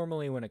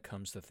normally when it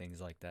comes to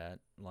things like that,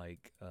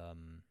 like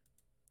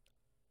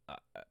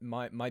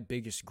my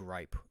biggest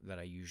gripe that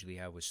I usually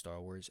have with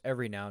Star Wars,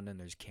 every now and then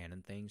there's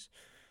canon things,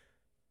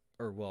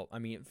 or well, I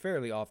mean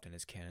fairly often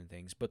it's canon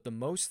things, but the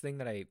thing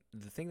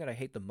that I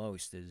hate the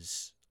most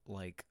is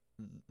like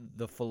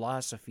the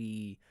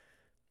philosophy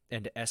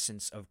and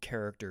essence of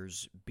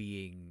characters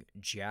being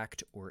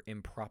jacked or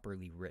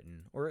improperly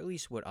written, or at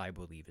least what I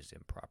believe is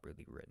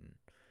improperly written.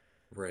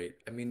 Right.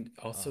 I mean,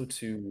 also Um,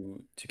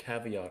 to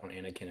caveat on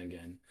Anakin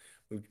again,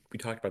 we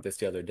talked about this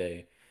the other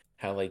day,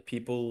 how like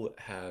people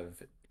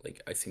have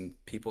like I seen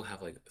people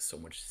have like so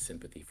much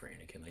sympathy for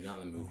Anakin, like not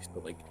in the movies,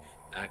 but like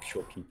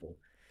actual people.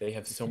 They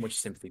have so much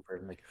sympathy for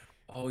him, like,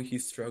 oh,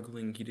 he's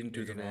struggling, he didn't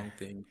do you're the gonna wrong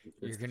thing. He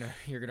you're just gonna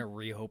you're gonna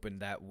reopen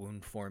that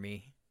wound for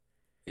me.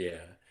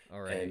 yeah.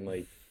 All right. And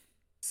like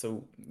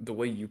so the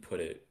way you put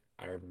it,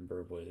 I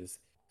remember was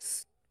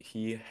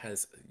he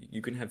has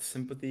you can have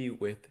sympathy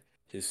with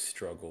his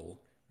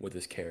struggle with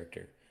his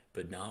character,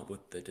 but not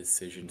with the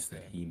decisions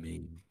that he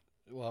made.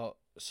 Well,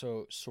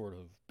 so sort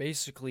of.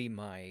 Basically,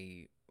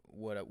 my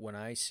what when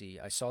I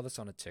saw this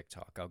on a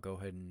TikTok. I'll go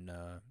ahead and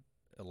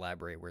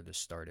elaborate where this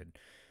started.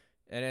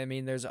 And I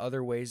mean, there's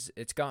other ways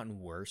it's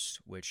gotten worse,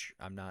 which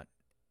I'm not.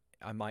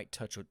 I might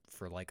touch it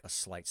for like a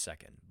slight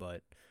second,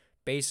 but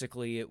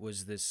basically, it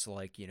was this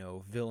like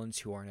villains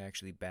who aren't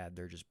actually bad;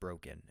 they're just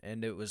broken,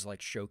 and it was like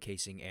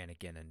showcasing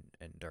Anakin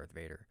and Darth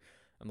Vader.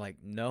 I'm like,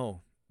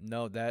 no,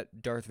 no,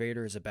 that Darth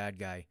Vader is a bad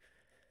guy.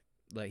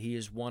 Like he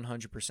is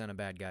 100% a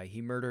bad guy.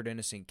 He murdered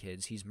innocent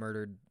kids. He's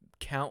murdered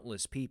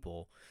countless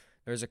people.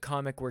 There's a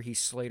comic where he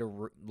slayed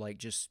like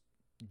just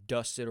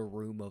dusted a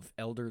room of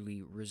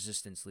elderly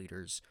resistance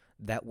leaders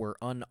that were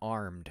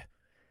unarmed,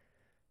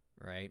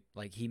 right?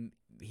 Like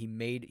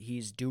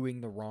he's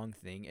doing the wrong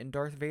thing and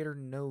Darth Vader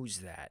knows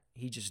that.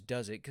 He just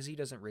does it cuz he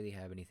doesn't really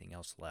have anything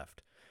else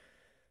left.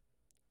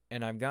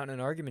 And I've gotten in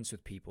arguments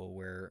with people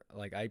where,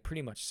 like, I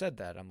pretty much said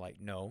that. I'm like,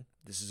 no,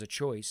 this is a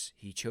choice.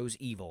 He chose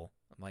evil.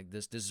 I'm like,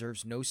 this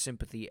deserves no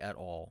sympathy at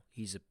all.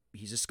 He's a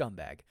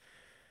scumbag.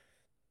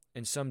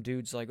 And some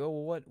dude's like, oh,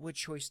 well, what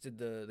choice did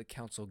the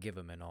council give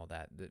him and all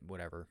that,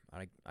 whatever.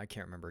 I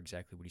can't remember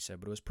exactly what he said,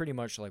 but it was pretty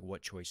much like,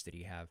 what choice did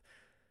he have?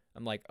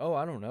 I'm like, oh,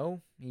 I don't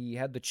know. He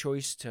had the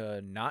choice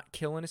to not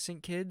kill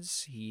innocent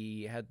kids.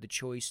 He had the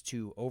choice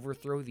to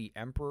overthrow the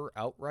emperor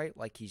outright,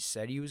 like he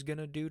said he was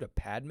gonna do to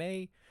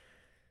Padme.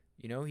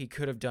 You know, he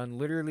could have done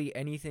literally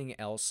anything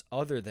else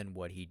other than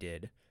what he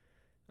did.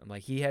 I'm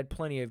like, he had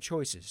plenty of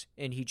choices,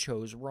 and he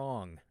chose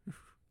wrong. I'm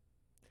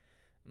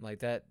like,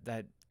 that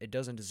it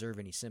doesn't deserve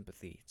any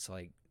sympathy. It's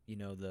like,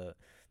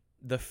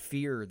 the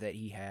fear that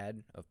he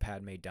had of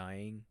Padme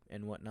dying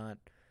and whatnot.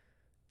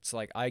 It's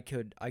like I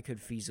could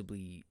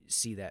feasibly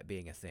see that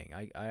being a thing.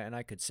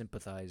 I could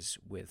sympathize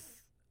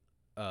with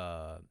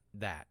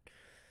that.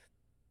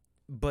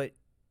 But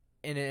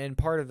and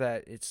part of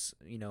that, it's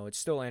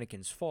still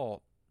Anakin's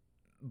fault.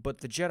 But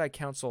the Jedi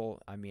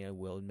Council, I mean, I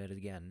will admit it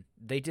again,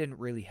 they didn't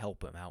really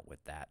help him out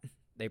with that.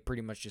 They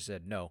pretty much just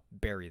said, no,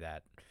 bury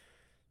that,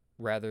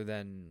 rather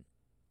than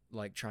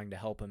like trying to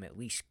help him at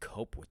least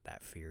cope with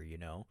that fear.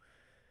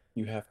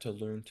 You have to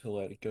learn to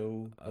let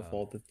go of Uh,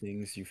 all the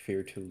things you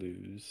fear to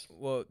lose.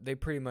 well, they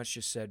pretty much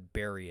just said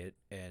bury it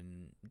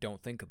and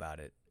don't think about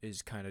it,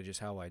 is kind of just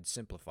how I'd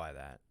simplify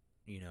that,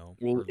 Well,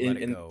 or let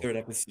it in the go. third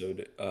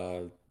episode,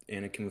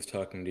 Anakin was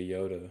talking to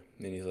Yoda,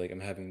 and he's like, "I'm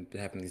having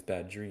these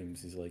bad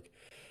dreams." He's like,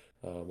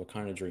 "What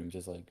kind of dreams?"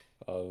 He's like,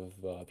 "Of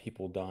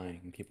people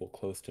dying, people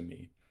close to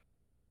me."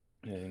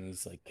 And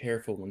he's like,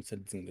 "Careful when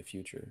sensing the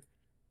future."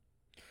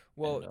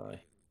 Well, And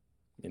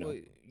you well, know,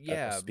 a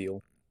yeah,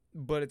 spiel.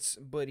 but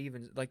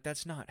even like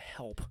that's not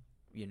help,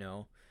 you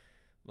know,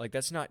 like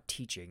that's not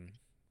teaching.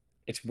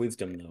 It's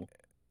wisdom, though.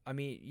 I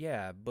mean,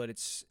 yeah, but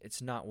it's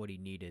not what he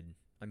needed.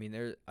 I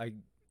mean,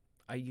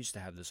 I used to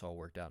have this all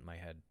worked out in my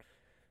head,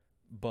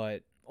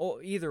 but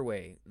either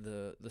way,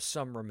 the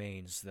sum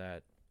remains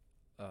that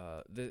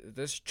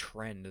this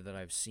trend that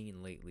I've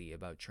seen lately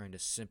about trying to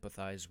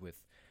sympathize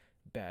with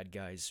bad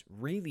guys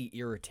really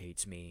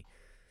irritates me,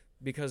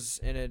 because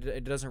and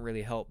it doesn't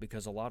really help,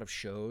 because a lot of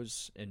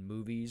shows and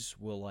movies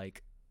will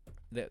like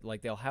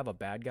they'll have a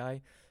bad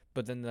guy,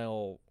 but then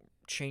they'll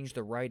change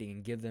the writing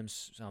and give them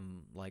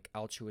some like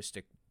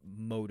altruistic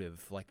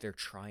motive, like they're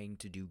trying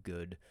to do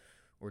good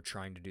or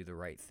trying to do the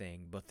right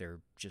thing, but they're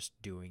just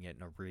doing it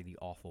in a really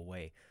awful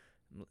way.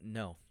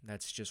 No,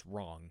 that's just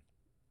wrong.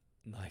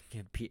 Like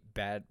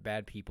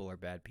bad people are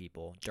bad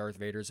people. Darth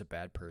Vader's a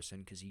bad person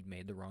because he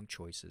made the wrong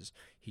choices.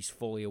 He's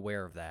fully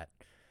aware of that.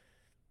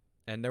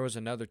 And there was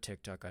another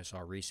TikTok I saw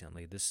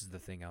recently. This is the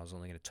thing I was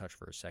only going to touch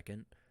for a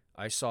second.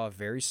 I saw a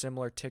very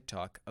similar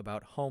TikTok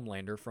about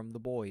Homelander from The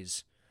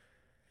Boys,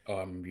 Oh,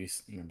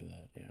 remember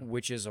that. Yeah.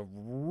 which is a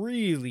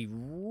really,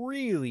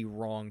 really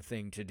wrong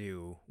thing to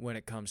do when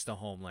it comes to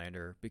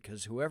Homelander,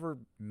 because whoever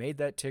made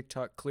that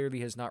TikTok clearly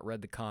has not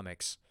read the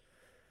comics.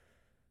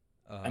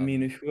 I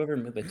mean, Um, if whoever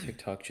made the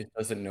TikTok just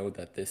doesn't know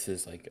that this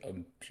is like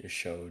a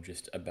show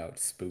just about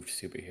spoofed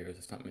superheroes,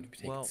 it's not meant to be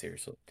taken well,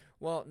 seriously.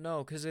 well,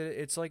 no, because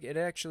it's like it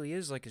actually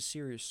is like a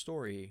serious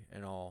story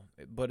and all,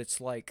 but it's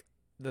like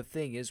the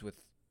thing is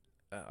with.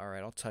 All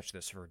right, I'll touch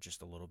this for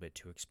just a little bit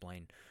to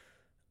explain.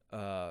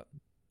 Uh,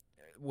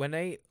 when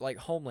they like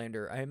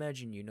Homelander, I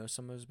imagine you know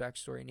some of his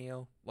backstory,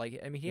 Neo. Like,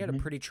 I mean, he had a Hmm.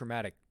 pretty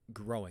traumatic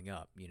growing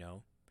up,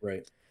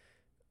 Right.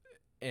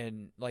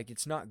 and like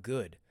it's not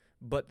good.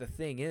 But the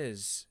thing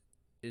is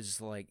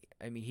like,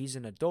 I mean, he's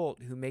an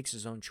adult who makes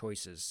his own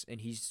choices, and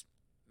he's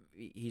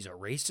a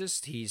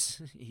racist.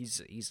 He's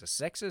a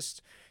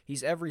sexist.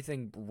 He's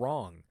everything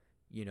wrong,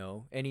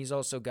 and he's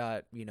also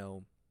got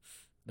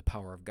the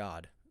power of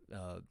God,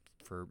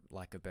 for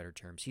lack of better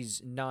terms.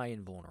 He's nigh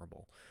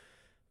invulnerable.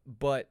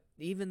 But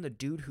even the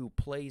dude who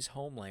plays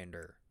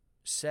Homelander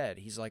said,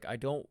 he's like, I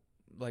don't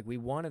like, we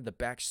wanted the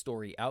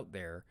backstory out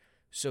there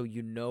so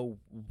you know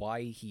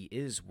why he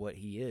is what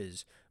he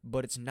is,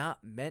 but it's not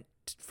meant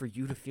for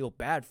you to feel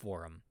bad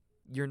for him.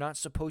 You're not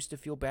supposed to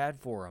feel bad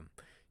for him.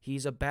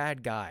 He's a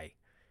bad guy,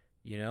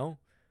 you know?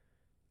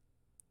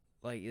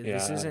 Like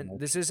this Yeah, isn't that's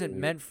this isn't true.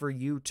 meant for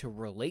you to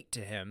relate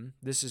to him.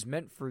 This is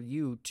meant for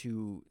you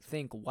to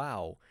think,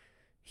 wow,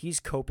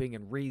 he's coping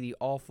in really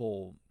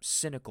awful,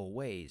 cynical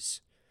ways.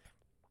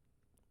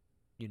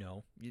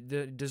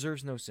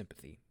 Deserves no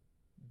sympathy.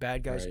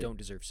 Bad guys Right. don't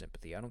deserve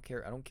sympathy. I don't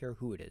care. I don't care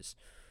who it is.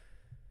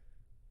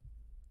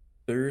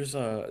 There's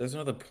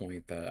another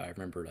point that I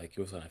remember, like it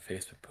was on a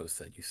Facebook post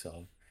that you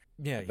saw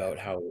Yeah, yeah, about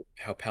how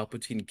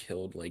Palpatine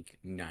killed like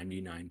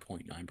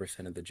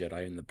 99.9% of the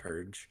Jedi in the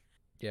Purge.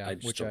 yeah.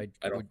 Which I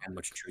don't would. find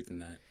much truth in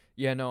that.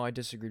 Yeah, no, I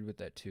disagreed with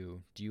that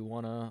too. Do you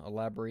want to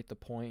elaborate the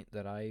point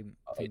that I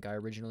Uh, think I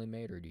originally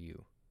made, or do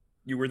you?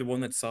 you were the one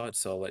that saw it,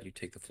 so I'll let you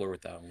take the floor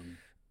with that one.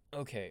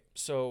 Okay,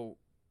 so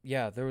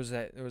yeah, there was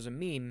a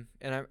meme,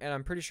 and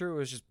I'm pretty sure it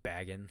was just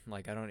bagging.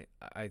 Like I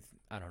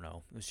don't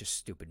know. It was just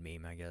stupid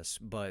meme, I guess.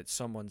 But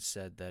someone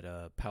said that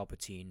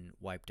Palpatine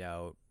wiped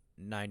out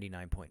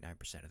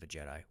 99.9% of the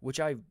Jedi, which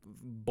I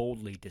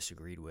boldly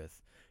disagreed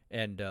with.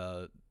 And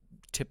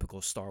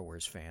typical Star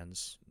Wars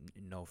fans,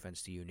 no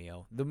offense to you,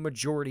 Neo, the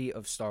majority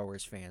of Star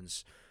Wars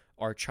fans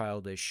are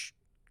childish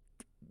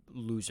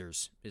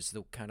losers, is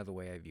the kind of the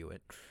way I view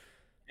it.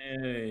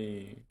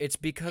 Hey. It's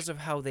because of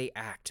how they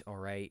act, all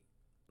right?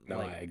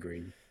 No, I Like,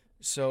 agree.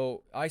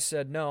 so I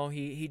said, no,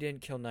 he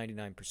didn't kill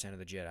 99% of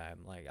the Jedi.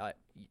 I'm like,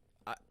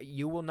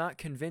 you will not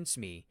convince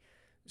me.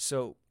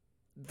 So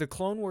the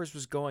Clone Wars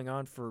was going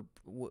on for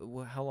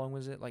how long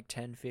was it? Like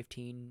 10,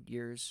 15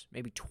 years,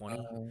 maybe 20.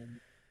 Um,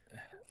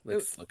 It,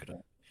 let's look it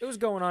up. it was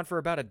going on for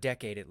about a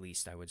decade at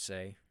least, I would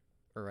say,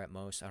 or at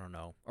most, I don't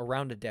know,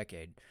 around a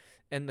decade.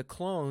 And the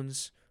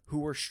clones who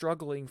were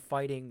struggling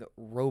fighting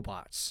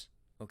robots,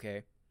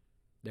 okay?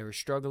 They were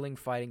struggling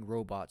fighting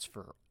robots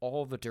for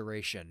all the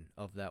duration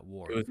of that It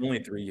war. was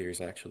only 3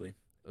 years, actually.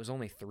 It was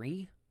only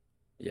 3?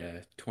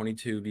 Yeah,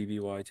 22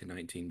 BBY to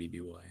 19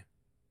 BBY.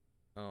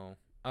 Oh,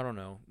 I don't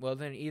know. Well,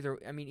 then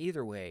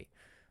either way,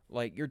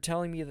 like you're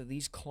telling me that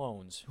these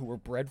clones who were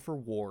bred for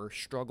war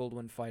struggled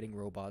when fighting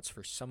robots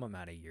for some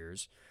amount of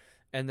years,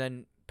 and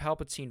then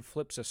Palpatine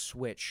flips a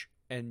switch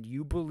and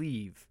you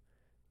believe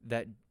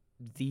that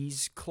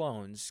these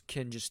clones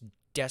can just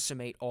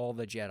decimate all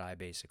the Jedi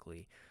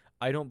basically.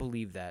 I don't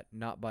believe that,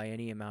 not by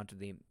any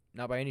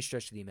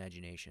stretch of the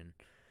imagination.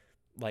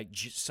 Like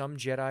some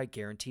Jedi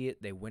guarantee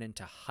it, they went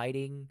into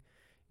hiding,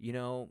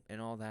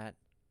 and all that.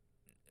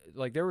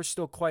 Like there were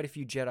still quite a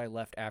few Jedi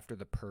left after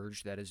the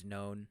purge that is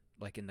known,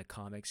 like in the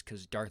comics,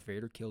 because Darth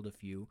Vader killed a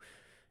few,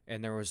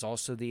 and there was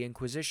also the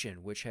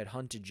Inquisition, which had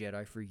hunted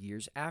Jedi for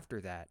years after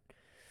that.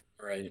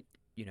 Right.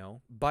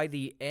 By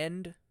the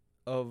end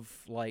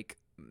of like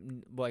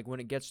when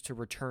it gets to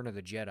Return of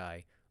the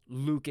Jedi,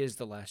 Luke is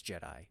the last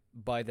Jedi.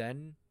 By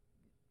then,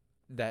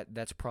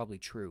 that's probably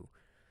true,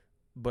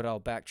 but I'll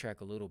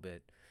backtrack a little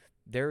bit.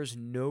 There's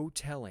no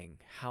telling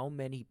how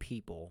many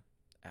people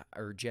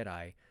or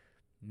Jedi.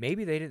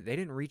 Maybe they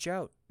didn't reach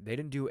out. They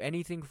didn't do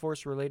anything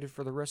force related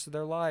for the rest of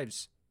their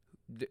lives.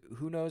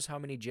 Who knows how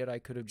many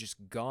Jedi could have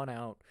just gone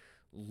out,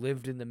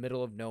 lived in the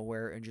middle of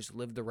nowhere, and just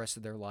lived the rest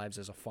of their lives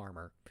as a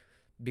farmer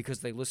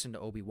because they listened to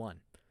Obi-Wan.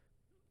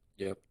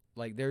 Yep.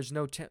 Like there's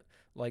no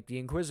like the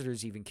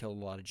Inquisitors even killed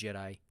a lot of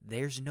Jedi.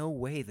 There's no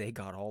way they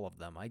got all of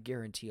them. I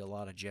guarantee a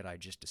lot of Jedi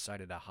just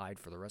decided to hide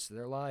for the rest of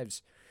their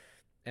lives.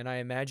 And I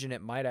imagine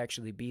it might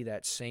actually be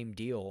that same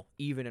deal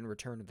even in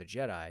Return of the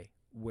Jedi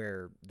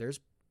where there's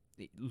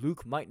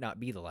Luke might not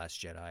be the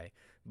last Jedi,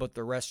 but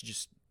the rest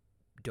just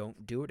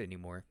don't do it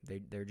anymore.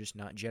 They're just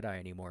not Jedi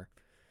anymore.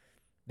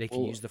 They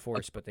can Well, use the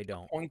Force, but they a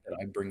don't. point that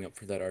I bring up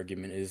for that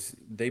argument is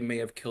they may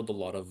have killed a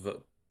lot of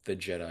the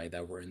Jedi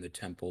that were in the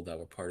temple that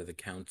were part of the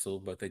council,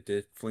 but they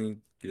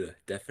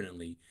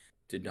definitely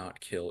did not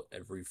kill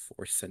every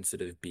force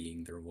sensitive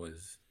being there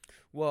was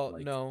Well, like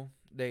no,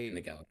 in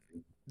the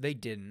galaxy. they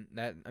didn't.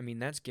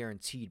 That's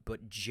guaranteed.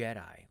 But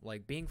Jedi,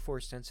 like being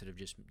Force sensitive,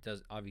 just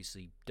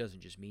doesn't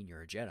just mean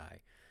you're a Jedi.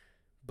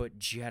 But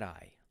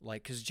Jedi,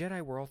 like, because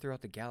Jedi were all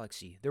throughout the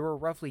galaxy. There were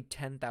roughly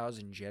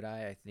 10,000 Jedi,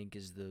 I think,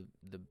 is the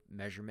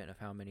measurement of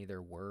how many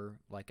there were,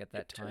 like at Yep,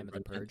 that time of the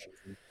around purge.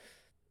 10,000.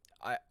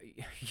 I,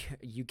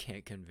 you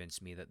can't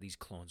convince me that these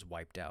clones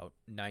wiped out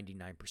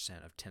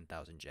 99% of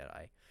 10,000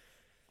 Jedi.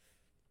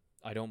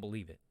 I don't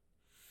believe it.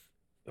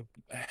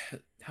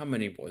 How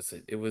many was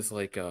it? It was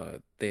like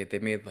they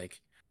made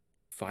like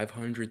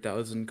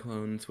 500,000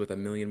 clones with a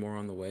million more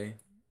on the way,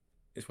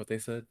 is what they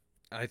said.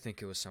 I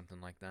think it was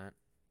something like that.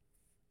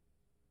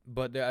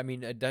 But I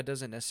mean, that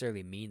doesn't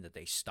necessarily mean that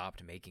they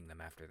stopped making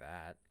them after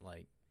that.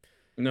 Like,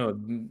 No,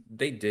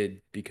 they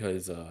did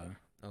because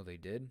oh, they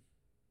did.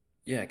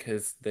 yeah,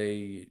 because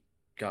they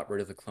got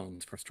rid of the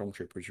clones for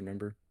stormtroopers,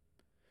 remember?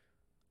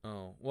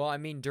 Oh, well, I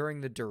mean,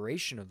 during the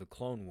duration of the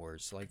Clone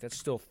Wars, like that's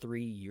still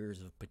 3 years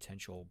of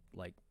potential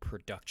like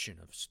production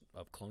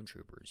of clone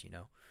troopers.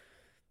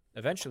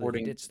 Eventually they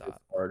According did to this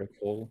stop.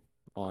 article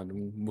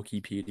on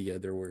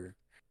Wikipedia, there were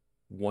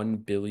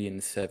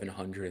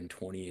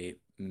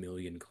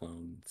 1,728,000,000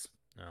 clones.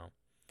 No,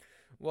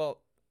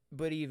 well,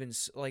 but even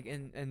like,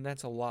 and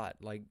that's a lot.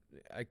 Like,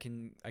 I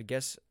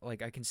guess,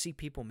 like I can see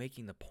people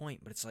making the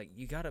point, but it's like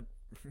you gotta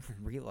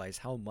realize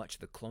how much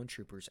the clone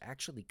troopers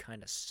actually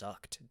kind of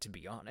sucked, to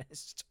be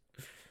honest.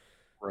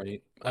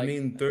 Right. I Like,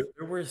 mean, there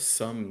were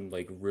some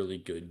like really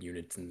good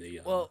units in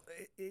the well,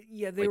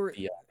 yeah, they like were.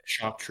 the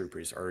shock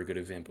troopers are a good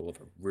example of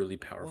a really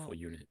powerful Well,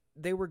 unit.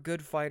 they were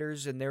good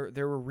fighters, and there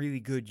were really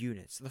good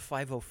units. The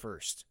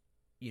 501st,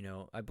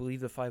 I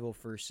believe the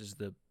 501st is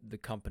the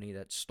company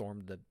that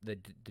stormed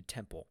the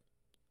temple.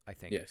 I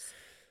think. Yes.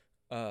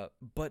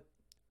 But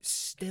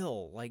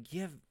still, like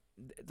you have,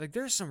 like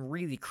there's some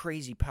really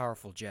crazy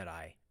powerful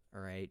Jedi.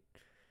 All right.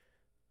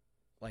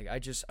 Like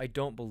I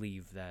don't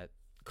believe that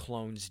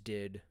clones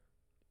did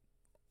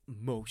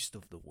most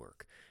of the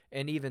work,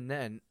 and even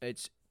then,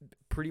 it's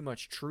pretty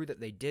much true that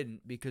they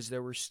didn't because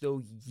there were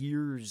still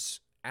years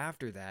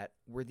after that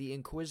where the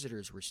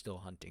Inquisitors were still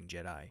hunting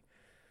Jedi,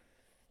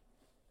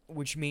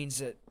 which means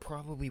that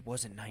probably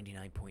wasn't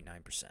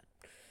 99.9%.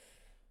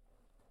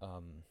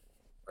 Um,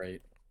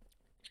 Right.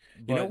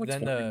 You know But what's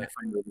then one thing I the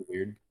find really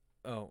weird?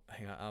 oh,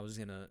 hang on, I was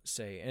gonna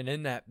say, and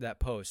in that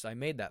post, I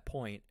made that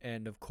point,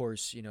 and of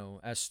course,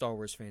 as Star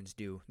Wars fans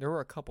do, there were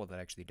a couple that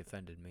actually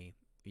defended me,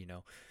 you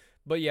know.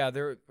 But yeah,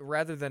 there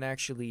rather than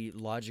actually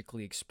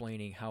logically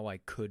explaining how I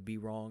could be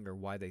wrong or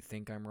why they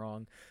think I'm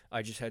wrong,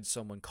 I just had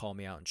someone call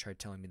me out and try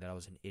telling me that I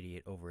was an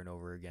idiot over and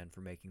over again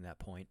for making that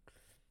point.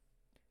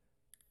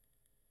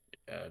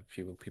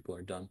 People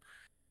are dumb.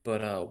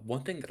 But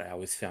one thing that I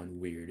always found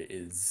weird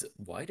is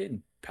why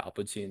did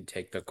Palpatine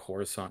take the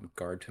Coruscant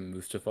Guard to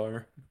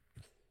Mustafar?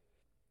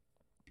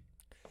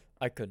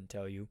 I couldn't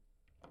tell you.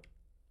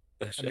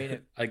 I mean,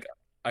 Like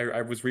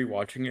I was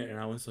rewatching it and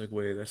I was like,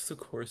 wait, that's the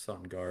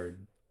Coruscant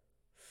Guard.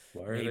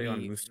 Why are they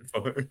on maybe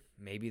Mustafar?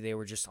 maybe they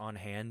were just on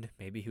hand.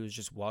 Maybe he was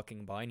just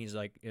walking by and he's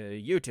like,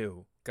 "You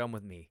two, come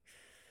with me."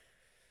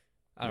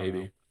 I don't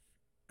know.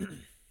 Maybe.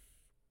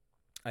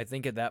 I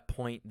think at that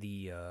point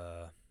the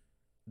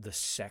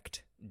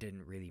sect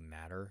didn't really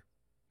matter,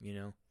 you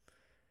know.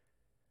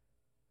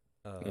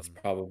 That's Um,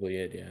 probably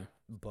it, yeah.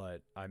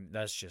 but I'm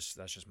that's just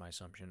my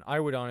assumption. I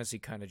would honestly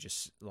kind of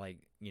just like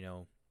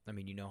I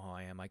mean how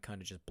I am. I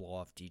kind of just blow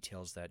off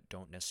details that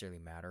don't necessarily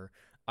matter.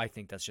 I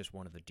think that's just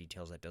one of the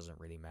details that doesn't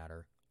really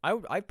matter.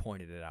 I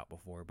pointed it out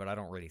before, but I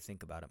don't really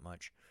think about it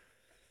much.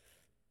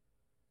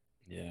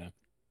 Yeah.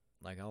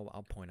 Like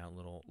I'll point out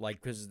little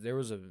like because there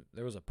was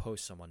a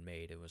post someone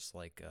made. It was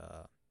like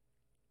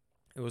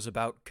it was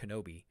about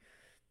Kenobi,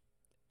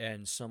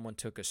 and someone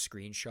took a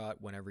screenshot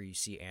whenever you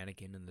see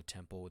Anakin in the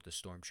temple with the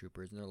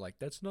stormtroopers, and they're like,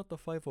 "That's not the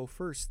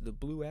 501st. The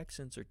blue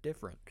accents are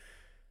different."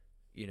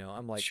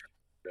 I'm like,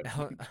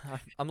 Sure.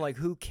 I'm like,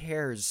 who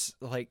cares?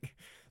 Like,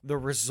 the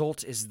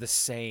result is the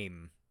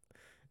same.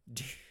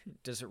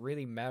 Does it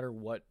really matter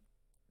what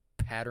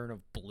pattern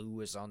of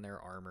blue is on their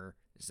armor?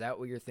 Is that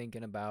what you're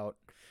thinking about?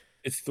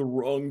 It's the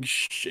wrong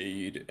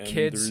shade, and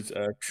Kids,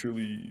 there's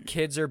actually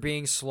kids are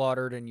being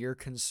slaughtered, and you're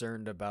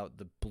concerned about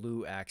the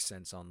blue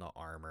accents on the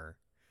armor.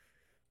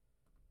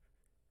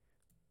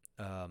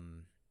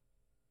 Um,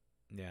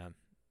 yeah,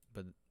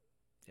 but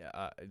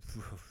yeah,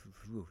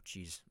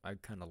 jeez, I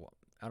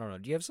don't know.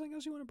 Do you have something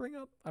else you want to bring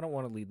up? I don't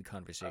want to lead the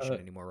conversation uh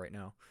anymore right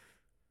now.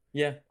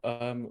 yeah,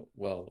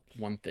 well,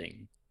 one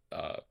thing.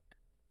 Uh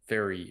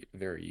very,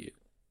 very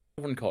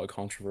I wouldn't call it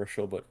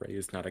controversial, but Ray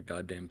is not a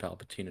goddamn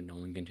Palpatine and no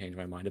one can change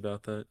my mind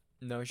about that.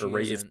 No, Or she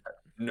Ray is isn't.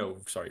 no,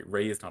 sorry,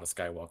 Ray is not a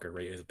Skywalker,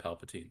 Ray is a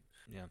Palpatine.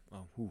 Yeah.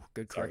 Oh,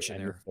 good Sorry, correction I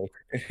there. misspoke.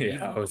 Yeah,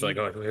 Even I was like,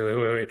 even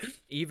oh, wait.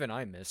 even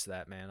I missed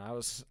that, man.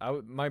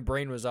 My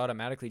brain was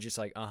automatically just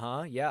like,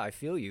 yeah, I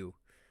feel you.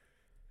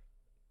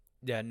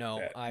 Yeah, no,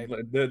 Yeah,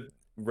 the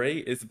Ray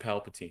is a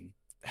Palpatine.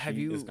 have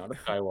She is you not a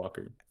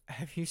Skywalker.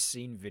 have you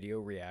seen video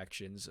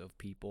reactions of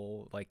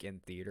people like in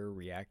theater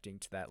reacting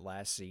to that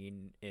last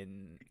scene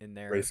in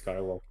Ray there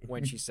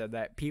when Skywalker. she said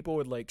that? People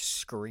would like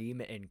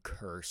scream and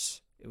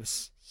curse. It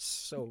was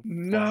so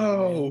funny, man.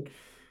 No.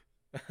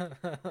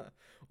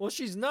 Well,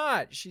 she's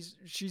not. She's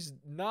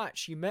not.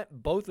 She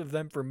met both of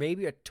them for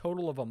maybe a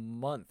total of a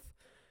month.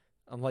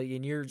 I'm like,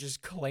 and you're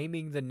just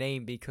claiming the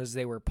name because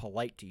they were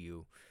polite to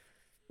you.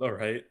 All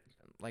right.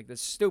 Like,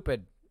 that's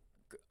stupid.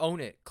 Own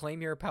it.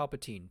 Claim you're a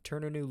Palpatine.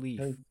 Turn a new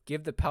leaf.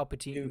 Give the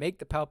Palpatine, Dude, make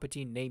the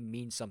Palpatine name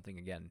mean something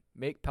again.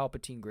 Make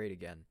Palpatine great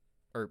again.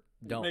 Or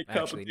don't, make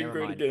actually. Palpatine Never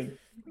great mind. again.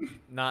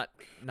 Not,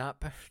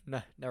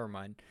 never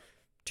mind.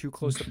 Too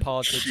close to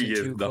politics She and is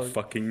too the close.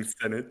 fucking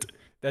Senate.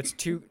 That's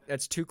too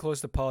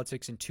close to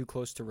politics and too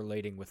close to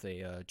relating with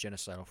a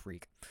genocidal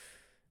freak.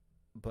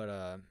 But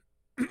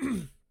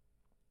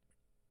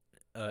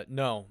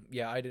no,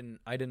 yeah, I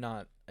did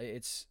not.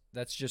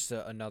 That's just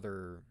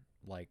another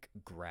like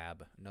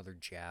grab, another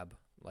jab.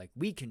 Like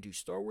we can do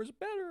Star Wars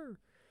better.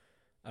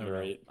 I don't know.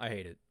 Right. I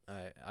hate it.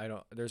 I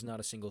don't. There's not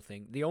a single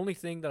thing. The only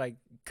thing that I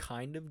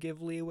kind of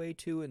give leeway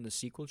to in the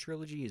sequel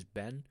trilogy is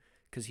Ben,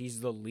 because he's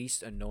the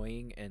least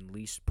annoying and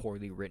least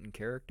poorly written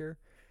character.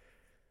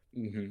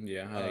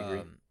 Yeah, I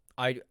agree.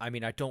 I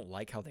mean I don't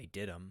like how they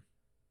did him,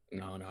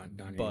 No, not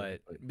anymore.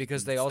 but But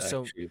because they he's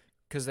also actually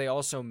because they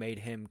also made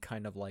him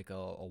kind of like a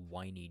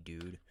whiny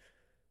dude.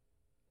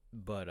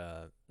 But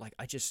like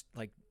I just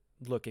like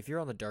look, if you're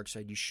on the dark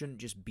side, you shouldn't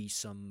just be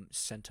some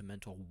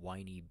sentimental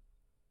whiny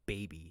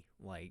baby.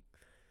 Like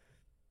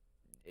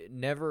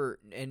never.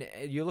 And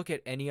you look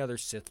at any other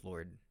Sith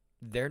Lord,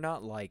 they're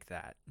not like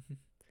that.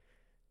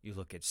 You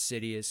look at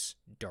Sidious,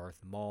 Darth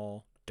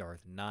Maul,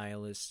 Darth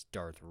Nihilus,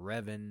 Darth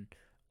Revan,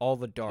 all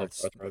the love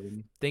Darths. Darth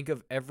Revan. Think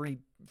of every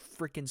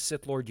freaking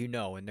Sith Lord you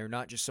know, and they're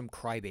not just some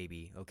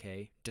crybaby,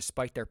 okay?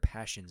 Despite their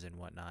passions and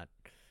whatnot.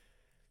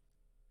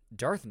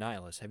 Darth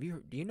Nihilus,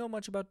 do you know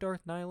much about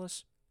Darth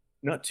Nihilus?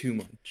 Not too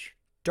much.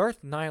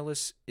 Darth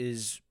Nihilus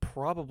is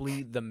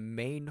probably the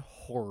main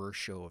horror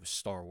show of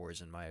Star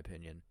Wars, in my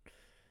opinion.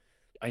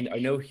 I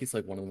know he's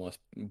like one of the most,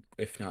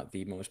 if not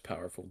the most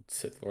powerful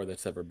Sith Lord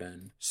that's ever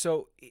been.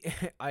 So,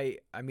 I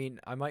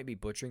mean, I might be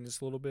butchering this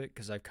a little bit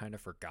because I've kind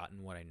of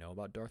forgotten what I know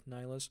about Darth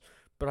Nihilus,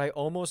 but I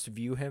almost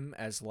view him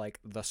as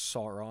like the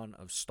Sauron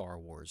of Star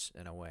Wars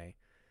in a way,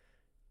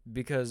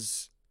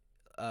 because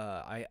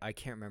I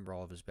can't remember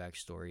all of his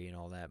backstory and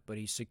all that, but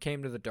he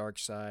came to the dark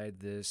side.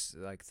 This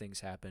like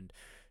things happened,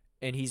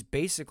 and he's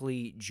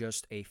basically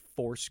just a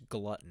force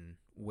glutton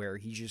where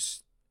he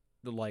just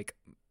like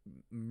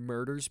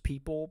murders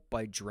people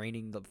by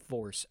draining the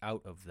force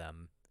out of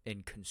them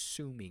and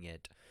consuming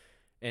it.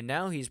 And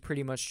now he's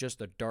pretty much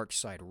just a dark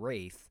side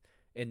wraith.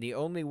 And the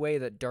only way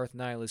that Darth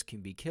Nihilus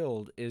can be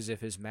killed is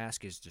if his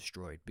mask is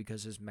destroyed,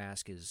 because his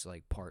mask is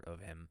like part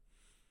of him.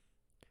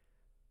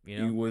 You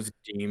He know? was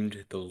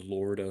deemed the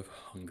Lord of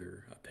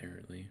Hunger,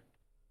 apparently.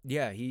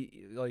 Yeah,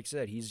 he like I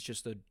said, he's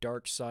just a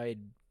dark side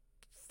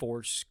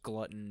force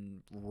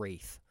glutton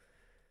wraith.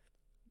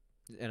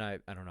 And I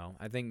don't know.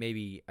 I think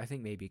maybe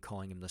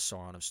calling him the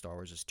Sauron of Star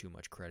Wars is too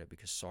much credit,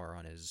 because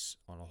Sauron is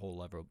on a whole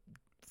level,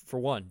 for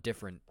one,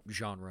 different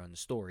genre and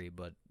story,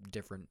 but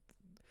different,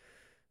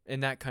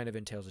 and that kind of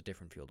entails a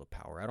different field of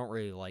power. I don't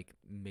really like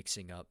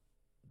mixing up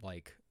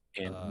like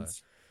uh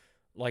Cannons.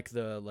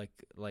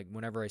 like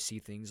whenever I see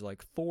things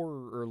like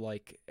Thor or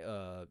like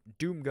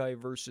Doom Guy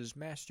versus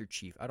Master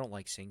Chief. I don't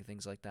like seeing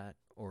things like that,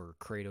 or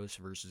Kratos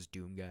versus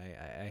Doom Guy.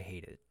 I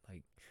hate it.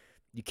 Like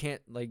you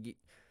can't like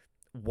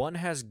one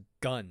has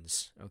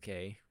guns,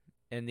 okay,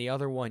 and the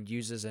other one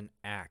uses an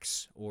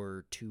axe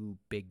or two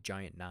big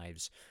giant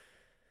knives.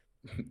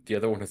 The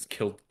other one has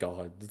killed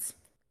gods.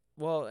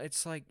 Well,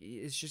 it's like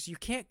it's just you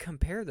can't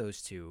compare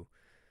those two.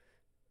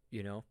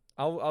 You know,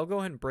 I'll go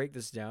ahead and break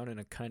this down in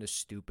a kind of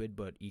stupid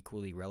but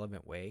equally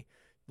relevant way.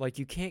 Like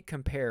you can't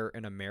compare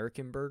an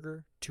American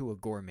burger to a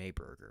gourmet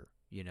burger.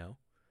 You know,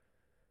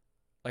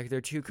 like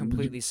they're two You,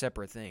 completely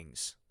separate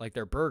things. Like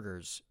they're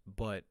burgers,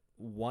 but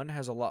one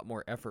has a lot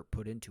more effort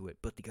put into it,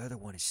 but the other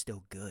one is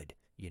still good.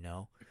 You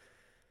know.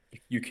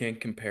 you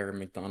can't compare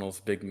McDonald's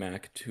Big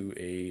Mac to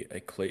a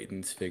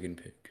Clayton's Fig and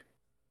Pig.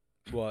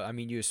 Well, I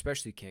mean, you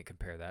especially can't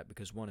compare that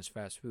because one is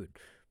fast food.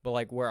 But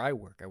like where I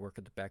work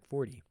at the Back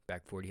 40.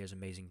 Back 40 has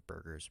amazing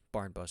burgers,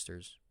 Barn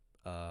Busters,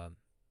 uh,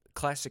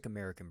 classic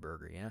American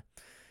burger. Yeah,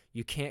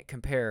 you can't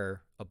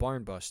compare a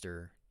Barn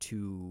Buster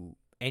to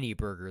any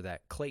burger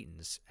that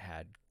Clayton's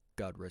had.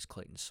 God rest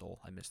Clayton's soul.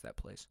 I miss that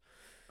place.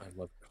 I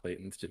love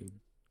Clayton's, dude.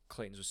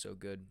 Clayton's was so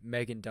good.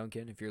 Megan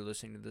Duncan, if you're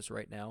listening to this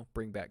right now,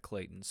 bring back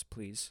Clayton's,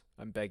 please.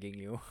 I'm begging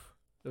you.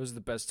 It was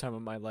the best time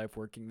of my life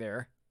working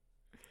there.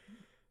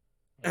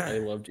 I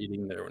loved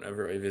eating there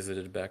whenever I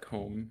visited back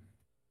home.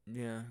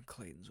 Yeah,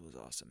 Clayton's was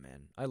awesome,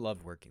 man. I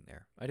loved working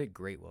there. I did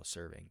great while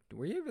serving.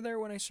 Were you ever there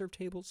when I served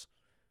tables?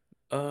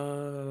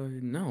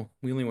 No.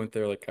 We only went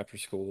there like after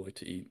school, like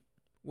to eat.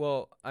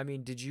 Well, I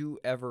mean, did you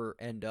ever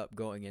end up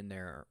going in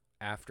there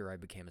after I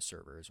became a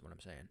server, is what I'm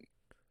saying.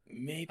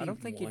 I Maybe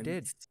don't think you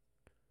did. once.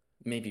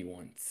 Maybe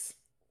once.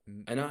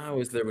 M- I know I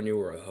was there when you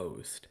were a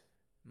host.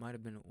 Might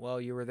have been.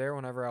 Well, you were there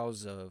whenever I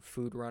was a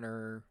food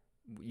runner.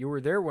 You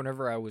were there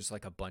whenever I was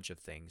like a bunch of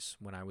things.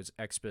 When I was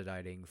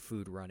expediting,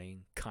 food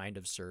running, kind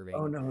of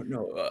Oh serving. no,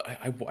 no.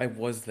 I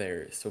was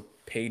there. So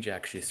Paige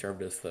actually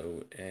served us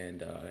though,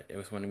 and it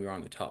was when we were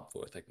on the top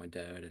floor with like my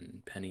dad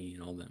and Penny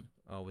and all them.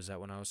 Oh, was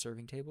that when I was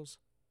serving tables?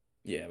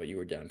 Yeah, but you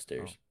were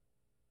Oh, downstairs.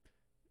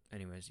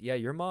 anyways, yeah,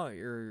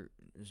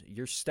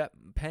 your step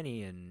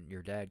Penny and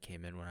your dad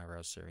came in whenever I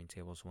was serving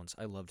tables once.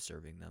 I loved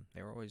serving them.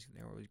 They were always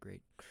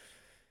great.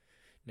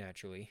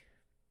 Naturally.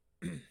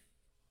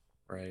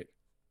 Right.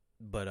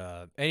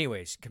 But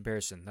anyways,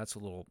 comparison, that's a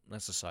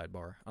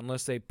sidebar.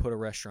 Unless they put a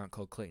restaurant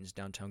called Clayton's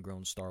Downtown Grill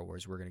in Star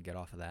Wars, we're going to get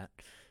off of that.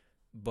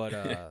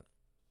 But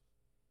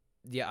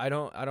yeah, I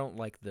don't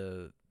like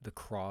the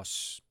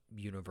cross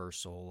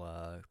universal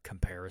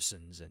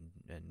comparisons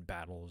and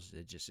battles.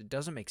 It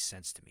doesn't make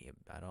sense to me.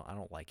 I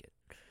don't like it.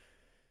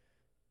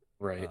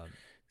 Right. Um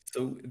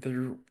So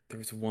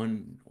there's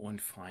one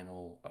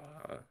final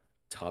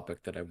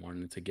topic that I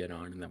wanted to get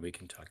on and then we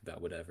can talk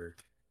about whatever.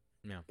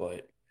 yeah.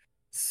 But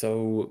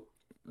so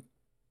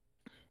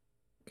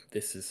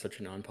this is such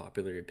an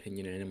unpopular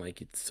opinion and I might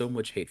get so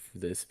much hate for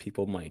this.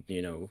 People might,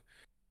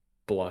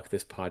 block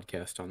this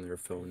podcast on their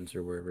phones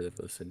or wherever they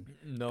listen.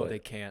 No, they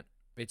But can't.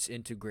 It's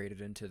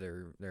integrated into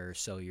their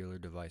cellular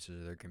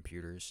devices or their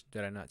computers.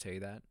 Did I not tell you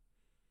that?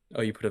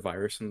 oh, you put a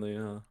virus in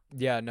the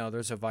Yeah, no,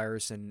 there's a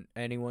virus, and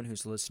anyone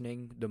who's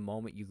listening, the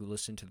moment you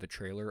listen to the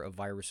trailer, a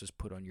virus is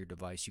put on your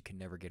device. You can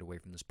never get away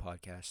from this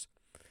podcast.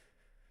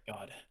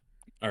 God.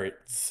 All right.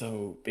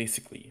 So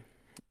basically,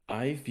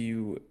 I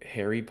view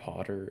Harry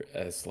Potter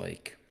as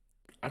like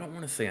I don't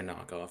want to say a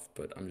knockoff,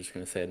 but I'm just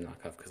gonna say a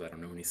knockoff because I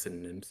don't know any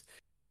synonyms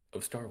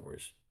of Star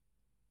Wars.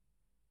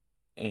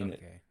 And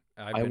Okay,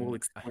 I've I will been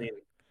explain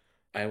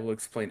I will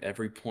explain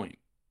every point,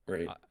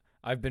 right? I,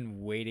 I've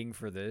been waiting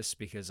for this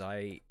because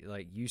I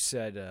like you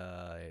said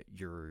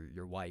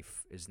your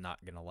wife is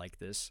not gonna like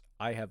this.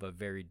 I have a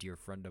very dear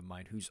friend of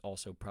mine who's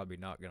also probably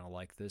not gonna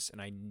like this,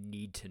 and I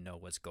need to know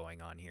what's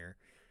going on here.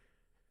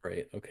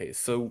 Right. Okay.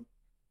 So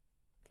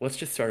let's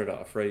just start it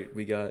off, right?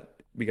 We got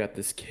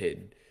this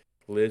kid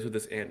lives with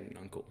his aunt and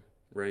uncle,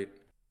 right?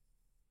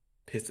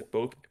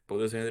 Both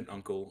his aunt and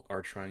uncle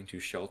are trying to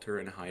shelter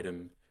and hide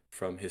him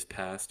from his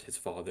past, his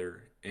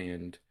father,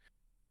 and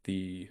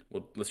the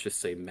well, let's just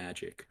say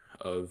magic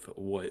of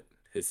what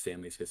his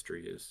family's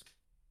history is.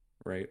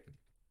 right?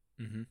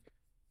 Mm-hmm.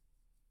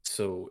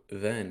 So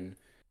then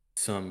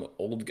some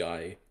old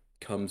guy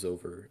comes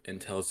over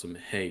and tells him,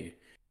 "Hey,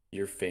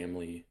 your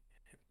family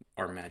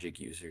are magic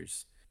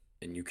users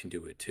and you can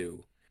do it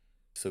too."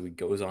 So he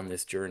goes on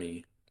this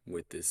journey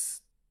with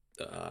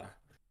uh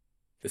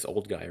this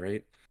old guy,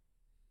 right?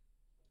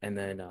 And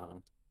then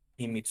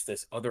he meets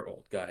this other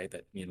old guy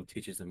that,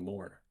 teaches him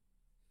more.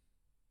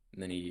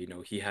 And then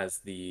he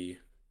has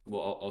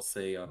I'll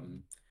say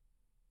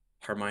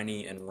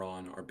Hermione and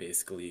Ron are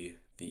basically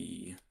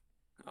the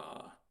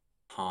uh,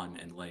 Han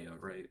and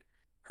Leia, right?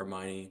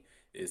 Hermione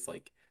is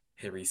like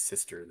Harry's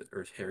sister,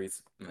 or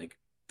Harry's like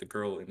the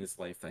girl in his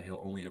life that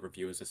he'll only ever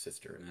view as a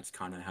sister, and that's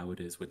kind of how it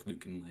is with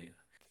Luke and Leia.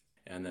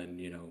 And then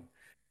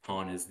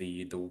Han is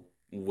the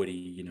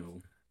witty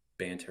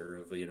banter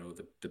of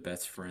the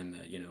best friend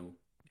that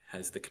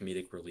has the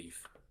comedic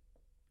relief.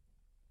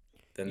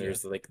 Then Yeah.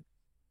 there's like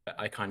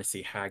I kind of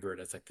see Hagrid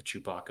as like the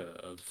Chewbacca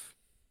of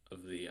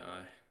the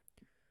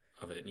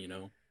of it.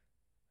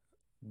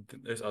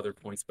 There's other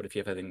points, but if you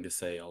have anything to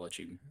say, I'll let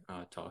you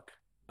talk.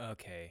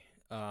 Okay.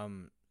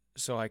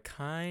 So I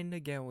kind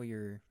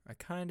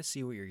of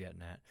see what you're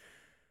getting at,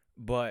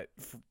 but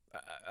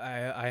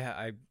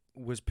I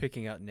was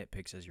picking out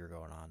nitpicks as you're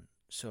going on.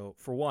 So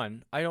for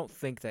one, I don't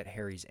think that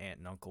Harry's aunt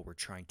and uncle were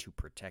trying to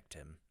protect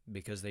him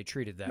because they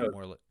treated that No,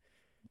 more like.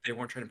 they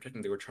weren't trying to protect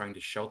him. They were trying to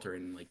shelter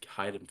and like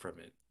hide him from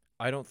it.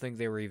 I don't think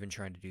they were even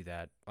trying to do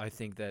that. I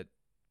think that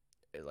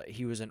like,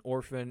 he was an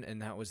orphan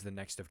and that was the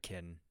next of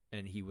kin,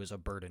 and he was a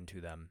burden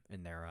to them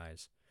in their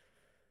eyes.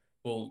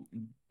 Well,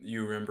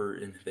 you remember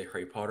in the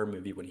Harry Potter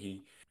movie when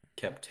he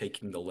kept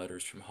taking the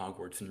letters from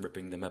Hogwarts and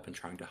ripping them up and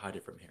trying to hide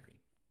it from Harry.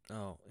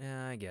 Oh,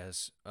 yeah, I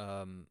guess.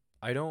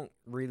 I don't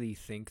really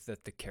think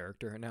that the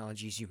character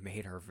analogies you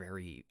made are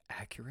very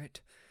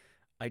accurate.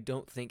 I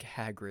don't think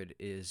Hagrid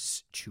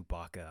is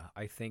Chewbacca.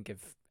 I think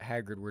if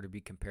Hagrid were to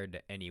be compared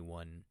to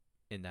anyone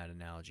in that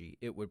analogy,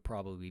 it would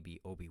probably be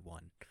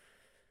Obi-Wan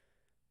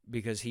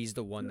because he's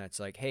the one that's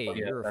like, "Hey, Oh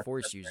yeah, you're a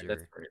Force that's right.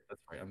 That's user." right.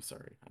 That's right. I'm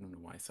sorry. I don't know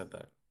why I said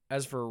that.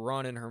 As for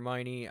Ron and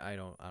Hermione, I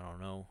don't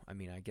know. I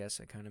mean, I guess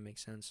it kind of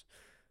makes sense.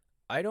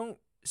 I don't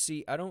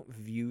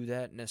view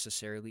that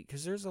necessarily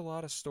because there's a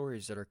lot of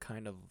stories that are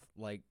kind of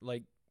like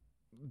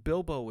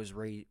Bilbo was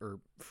raised or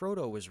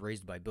Frodo was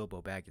raised by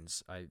Bilbo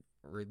Baggins.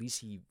 Or at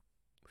least he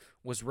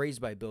was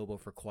raised by Bilbo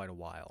for quite a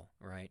while,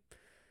 right?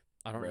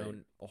 I don't know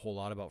Right. a whole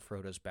lot about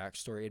Frodo's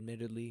backstory,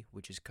 admittedly,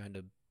 which is kind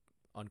of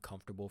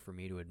uncomfortable for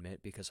me to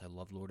admit because I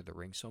love Lord of the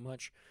Rings so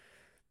much.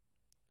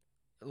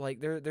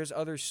 Like there's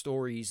other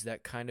stories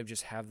that kind of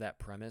just have that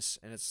premise,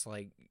 and it's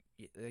like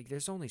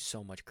there's only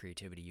so much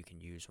creativity you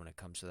can use when it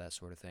comes to that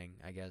sort of thing,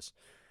 I guess.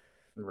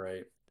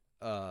 Right.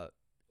 Uh,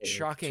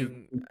 Like two.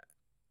 shocking.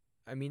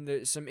 I mean,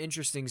 there's some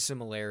interesting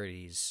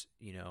similarities,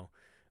 you know,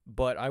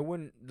 but I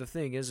wouldn't. The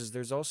thing is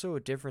there's also a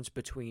difference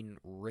between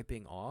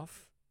ripping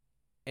off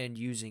and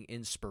using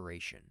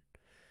inspiration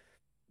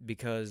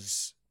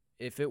because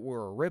if it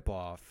were a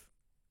ripoff,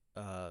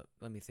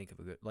 let me think of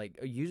a good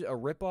a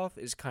ripoff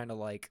is kind of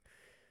like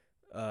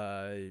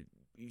uh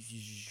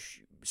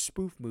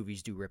spoof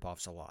movies do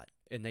ripoffs a lot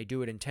and they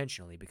do it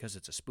intentionally because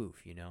it's a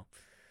spoof, you know.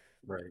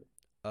 Right.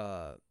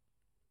 Uh,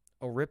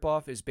 a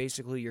ripoff is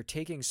basically you're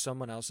taking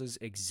someone else's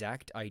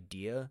exact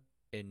idea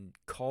and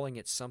calling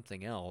it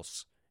something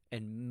else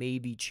and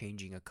maybe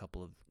changing a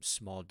couple of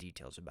small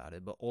details about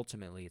it, but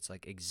ultimately it's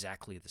like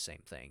exactly the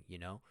same thing, you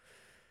know?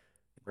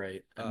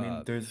 Right. I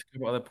mean, Uh, there's a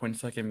couple other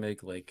points I can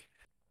make, like,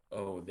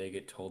 oh, they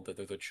get told that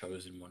they're the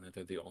chosen one, that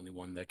they're the only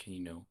one that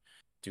can,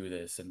 do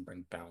this and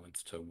bring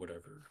balance to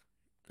whatever.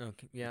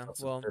 okay, There's yeah,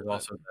 also, well, there's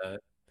also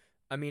that.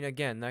 I mean,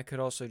 again, that could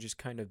also just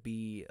kind of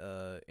be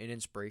an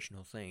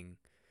inspirational thing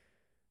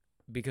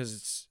because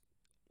it's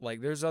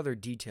like there's other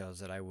details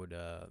that I would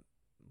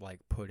like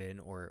put in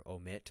or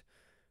omit.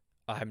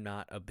 I'm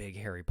not a big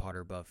Harry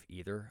Potter buff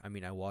either. I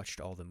mean, I watched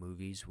all the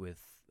movies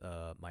with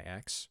my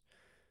ex,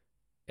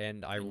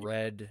 and I And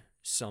read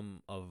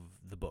some of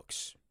the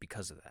books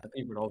because of that. I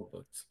think you read all the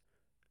books.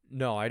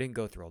 No, I didn't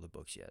go through all the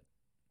books yet.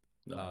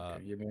 No, Uh,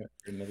 okay. You're in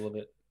the middle of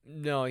it.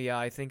 no, yeah,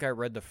 I think I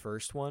read the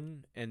first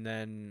one, and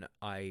then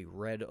I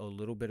read a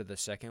little bit of the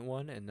second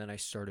one, and then I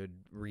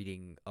started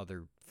reading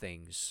other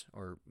things,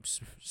 or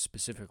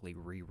specifically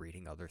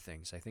rereading other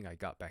things. I think I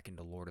got back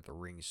into Lord of the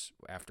Rings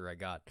after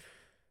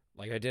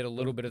I did a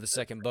little Oh, bit of the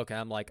second book, and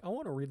I'm like, I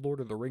want to read Lord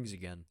of the Rings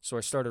again. So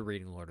I started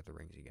reading Lord of the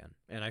Rings again,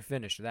 and I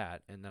finished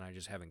that, and then I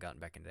just haven't gotten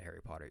back into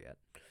Harry Potter yet.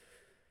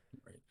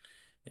 right.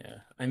 Yeah.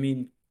 I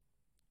mean,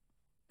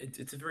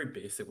 it's a very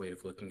basic way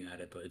of looking at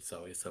it, but it's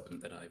always something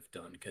that I've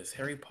done because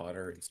Harry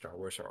Potter and Star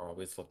Wars are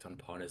always looked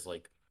upon as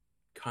like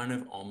kind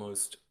of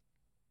almost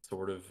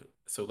sort of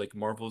so like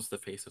Marvel's the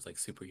face of like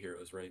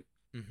superheroes, right?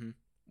 Mm-hmm. Like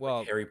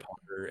Well, Harry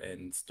Potter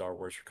and Star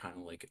Wars are kind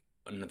of like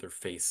another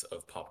face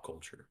of pop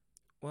culture,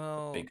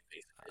 a well, big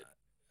face of it.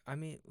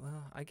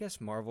 I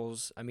guess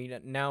Marvel's. I mean,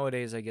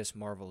 nowadays, I guess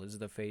Marvel is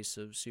the face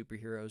of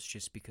superheroes,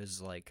 just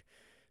because,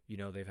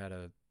 they've had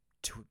a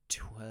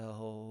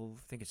 12.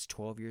 I think it's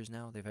 12 years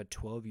now. They've had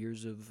 12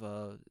 years of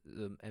the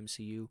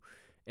MCU,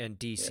 and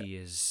Yeah. DC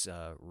is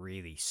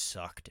really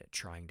sucked at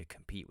trying to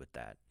compete with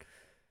that.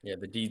 Yeah,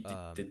 the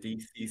Um,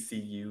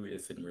 DCCU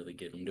isn't really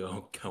getting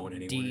going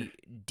anywhere.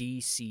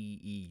 D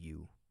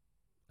DCEU,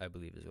 I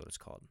believe is what it's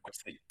called.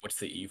 What's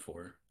the E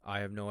for? I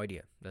have no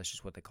idea. That's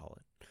just what they call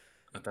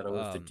I thought it it.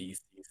 was the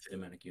DC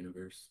Cinematic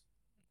Universe.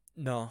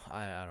 No,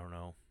 I don't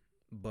know,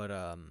 but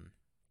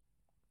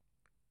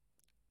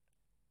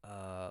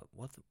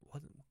what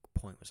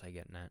point was I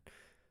getting at?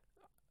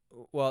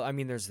 Well, I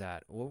mean, there's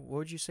that. What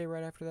would you say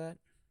right after that?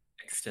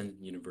 Extended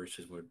Universe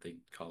is what they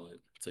call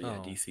it. So yeah,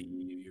 Oh,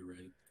 DCEU, you're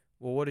right.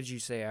 well, what did you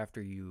say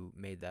after you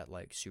made that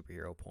like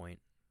superhero point?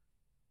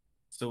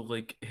 So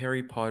like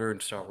Harry Potter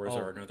and Star Wars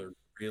are Oh, another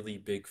really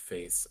big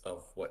face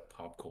of what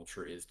pop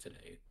culture is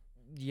today.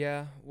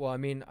 yeah. Well, I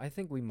mean, I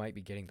think we might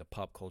be getting the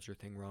pop culture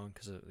thing wrong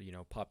because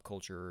pop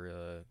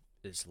culture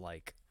is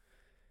like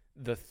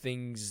the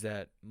things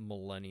that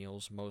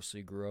millennials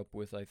mostly grew up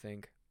with. I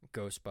think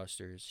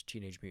Ghostbusters,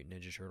 Teenage Mutant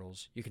Ninja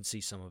Turtles. You can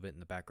see some of it in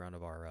the background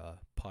of our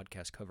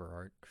podcast cover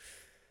art.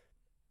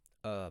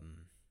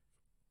 Um,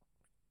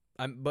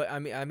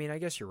 I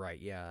guess you're right.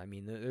 Yeah, I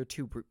mean, they're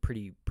two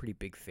pretty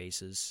big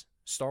faces.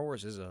 Star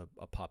Wars is a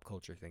pop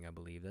culture thing, I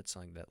believe. That's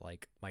something that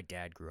like my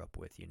dad grew up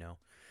with,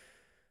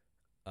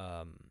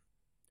 um,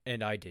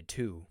 and I did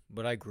too.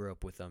 But I grew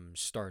up with them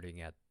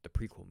starting at the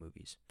prequel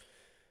movies.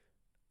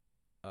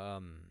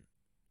 Um,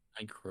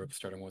 I grew up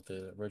starting with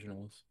the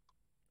originals.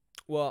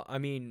 well,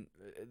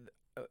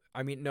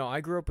 no,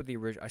 I grew up with the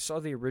original. I saw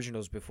the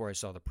originals before I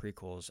saw the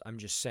prequels. I'm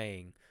just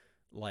saying,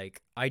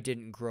 like, I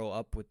didn't grow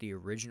up with the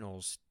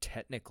originals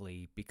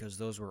technically because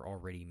those were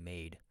already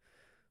made.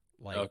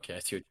 Like, Okay, I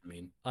see what you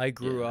mean. I Yeah,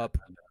 grew up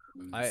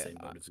I'm in the I same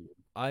boat as you.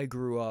 I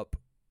grew up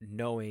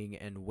knowing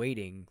and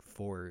waiting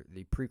for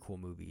the prequel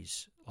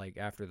movies. Like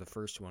after the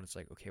first one, it's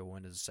like, okay, well,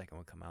 when does the second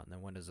one come out, and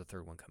then when does the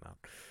third one come out?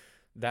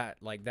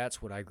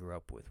 That's what I grew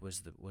up with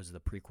was the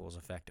prequels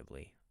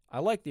effectively. I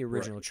like the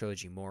original Right.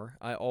 trilogy more.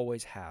 I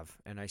always have,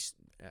 and I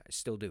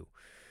still do.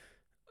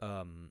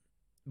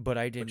 But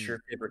I What's didn't. your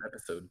favorite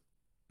episode?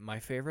 My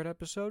favorite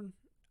episode.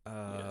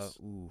 Yes.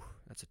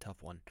 That's a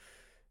tough one.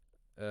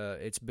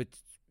 It's but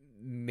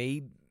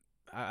maybe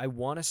I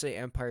want to say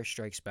Empire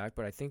Strikes Back,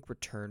 but I think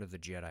Return of the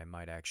Jedi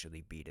might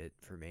actually beat it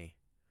for me.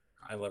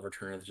 I love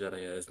Return of the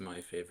Jedi as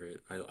my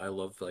favorite. I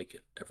love like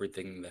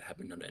everything that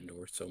happened on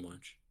Endor so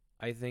much.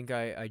 I think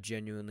I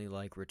genuinely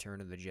like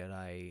Return of the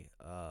Jedi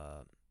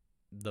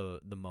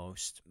the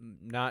most.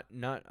 Not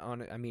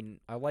on I mean,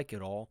 I like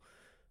it all,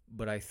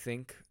 but I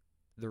think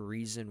the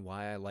reason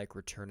why I like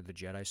Return of the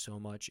Jedi so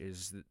much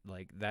is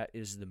like that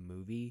is the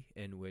movie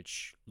in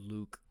which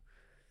Luke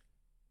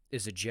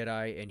is a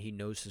Jedi and he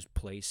knows his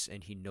place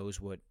and he knows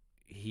what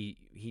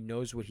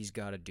he's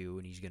got to do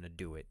and he's going to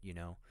do it,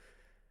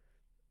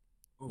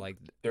 Ooh, Like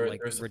like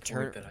there's a point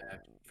Return that I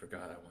actually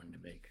forgot I wanted to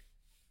make.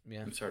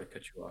 yeah. I'm sorry to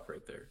cut you off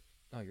right there.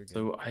 Oh, you're good.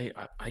 So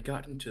I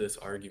got into this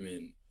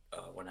argument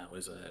when I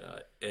was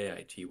at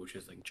AIT, which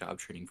is like job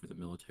training for the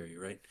military,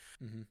 right?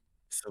 Mhm.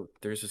 So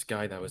there's this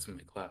guy that was in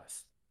my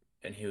class,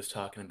 and he was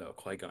talking about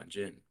Qui-Gon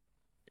Jinn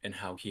and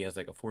how he has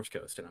like a Force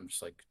ghost, and I'm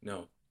just like,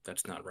 no,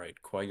 that's not right.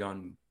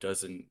 Qui-Gon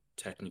doesn't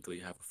technically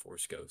have a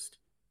Force ghost.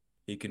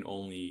 He can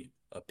only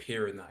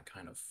appear in that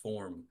kind of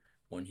form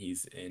when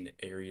he's in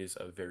areas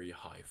of very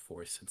high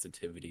force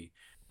sensitivity,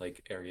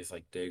 like areas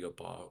like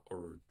Dagobah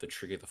or the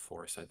Tree of the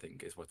Force, I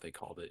think is what they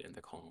called it in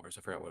the Clone Wars.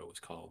 I forgot what it was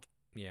called.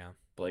 Yeah.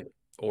 But like,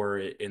 or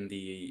in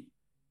the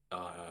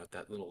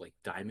that little like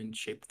diamond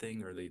shaped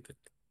thing, or the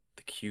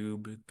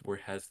cube where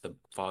it has the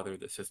father,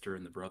 the sister,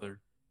 and the brother,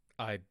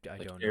 I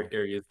like don't know.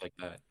 areas like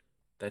that.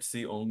 That's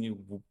the only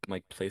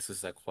like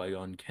places that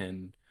Qui-Gon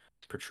can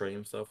portray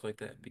himself like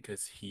that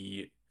because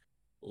he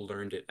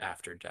learned it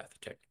after death,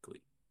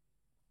 technically.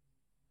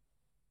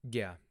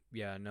 Yeah.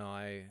 Yeah, no,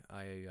 I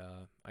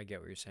get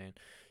what you're saying.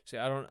 See,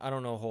 I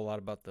don't know a whole lot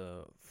about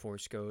the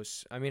Force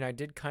Ghosts. I mean, I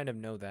did kind of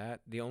know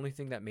that. The only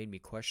thing that made me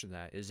question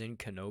that is in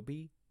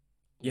Kenobi,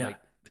 Yeah, like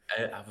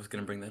I was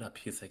gonna bring that up.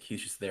 He's like,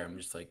 he's just there. I'm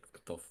just like,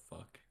 what the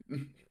fuck?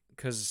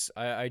 because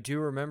I do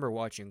remember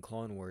watching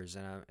Clone Wars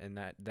and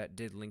that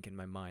did link in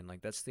my mind.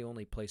 Like that's the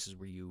only places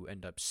where you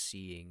end up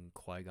seeing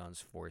Qui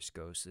Gon's Force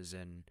Ghost is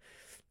in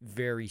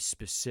very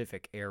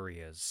specific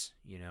areas.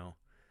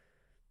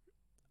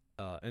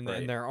 And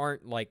Right. there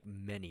aren't like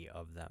many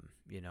of them.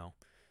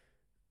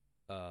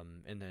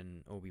 And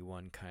then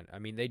Obi-Wan I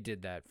mean they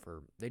did that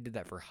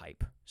for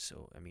hype.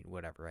 So I mean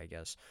whatever, I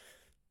guess.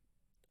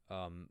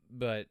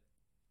 But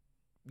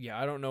yeah,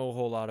 I don't know a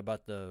whole lot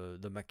about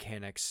the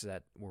mechanics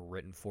that were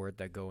written for it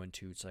that go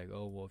into it's like,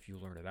 oh well, if you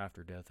learn it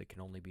after death, it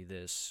can only be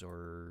this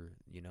or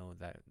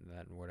that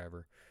and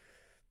whatever.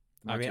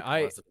 Am I I mean, too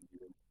positive?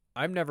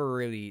 I'm never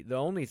really the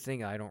only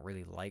thing I don't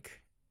really like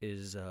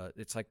is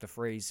it's like the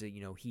phrase that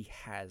he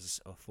has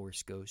a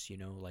force ghost,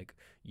 like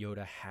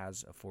Yoda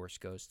has a force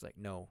ghost. Like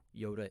no,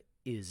 Yoda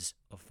is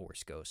a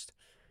force ghost.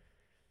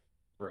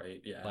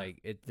 Right. Yeah. Like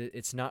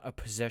it's not a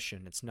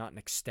possession, it's not an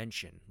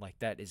extension. Like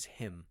that is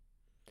him,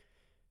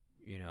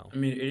 you know. I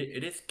mean,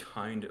 it is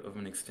kind of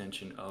an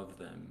extension of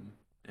them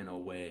in a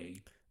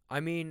way. I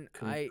mean,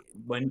 'Cause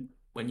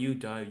when you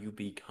die, you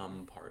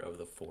become part of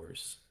the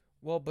Force.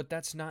 well, but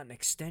that's not an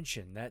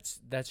extension. That's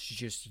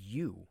just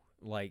you.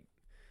 Like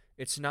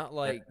it's not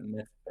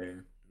That's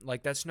fair.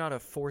 like that's not a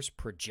force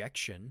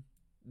projection.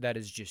 That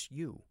is just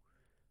you.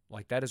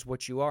 Like that is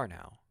what you are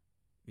now.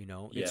 You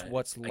know, it's Yeah,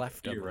 what's I guess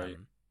left you're of right.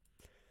 them.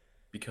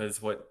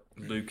 Because what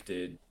Luke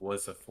did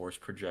was a Force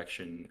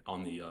projection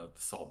on the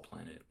Salt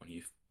Planet when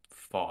he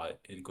fought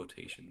in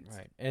quotations.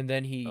 Right. And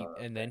then he Uh,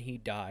 and then he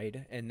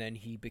died and then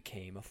he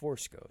became a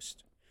force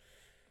ghost.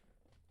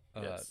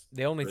 yes,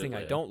 The only for thing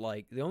I Leia. don't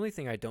like, the only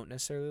thing I don't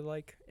necessarily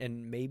like,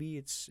 and maybe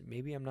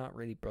I'm not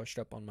really brushed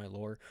up on my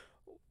lore.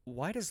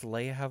 Why does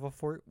Leia have a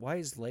force? Why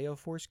is Leia a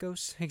force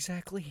ghost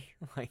exactly?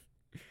 Like,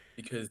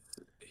 Because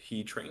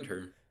he trained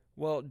her.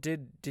 well,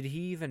 did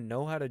he even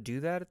know how to do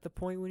that at the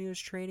point when he was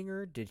training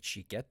her? Did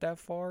she get that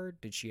far?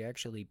 Did she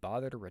actually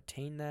bother to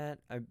retain that?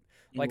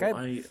 Like Well,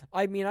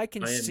 I mean I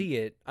can I am see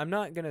it. I'm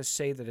not going to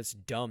say that it's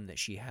dumb that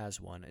she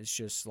has one. It's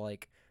just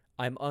like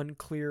I'm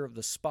unclear of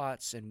the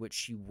spots in which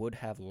she would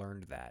have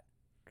learned that.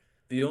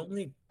 the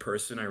only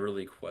person I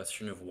really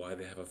question of why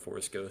they have a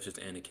Force ghost is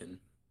Anakin.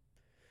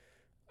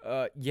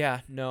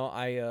 Yeah, no,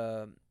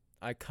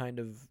 I kind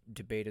of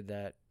debated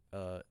that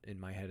in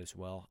my head as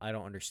well. I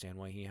don't understand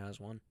why he has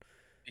one.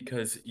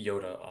 Because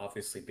Yoda,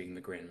 obviously being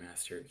the Grand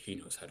Master, he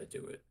knows how to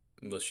do it.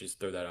 Let's just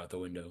throw that out the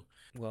window.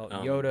 Well,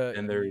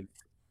 And there,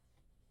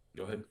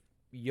 go ahead.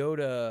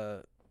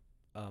 Yoda,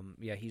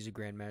 yeah, he's a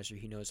grandmaster.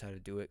 He knows how to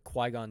do it.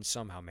 Qui-Gon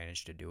somehow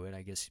managed to do it.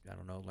 I guess I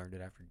don't know, learned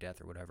it after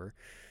death or whatever,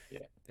 Yeah.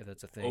 if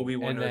that's a thing.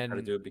 Obi-Wan And knows how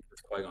to then, do it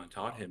because Qui-Gon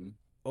taught him.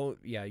 oh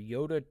yeah,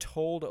 Yoda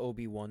told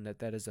Obi-Wan that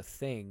that is a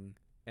thing,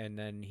 and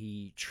then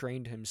he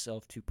trained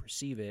himself to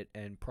perceive it,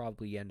 and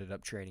probably ended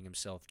up training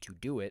himself to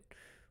do it,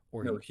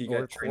 or No, he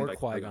got trained or by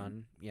Qui-Gon.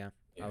 Qui-Gon. Yeah,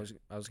 Yeah.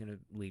 I was gonna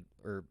lead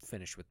or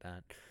finish with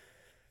that.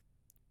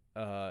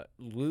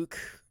 Luke,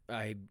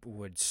 I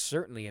would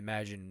certainly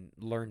imagine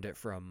learned it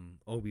from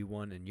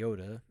Obi-Wan and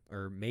Yoda,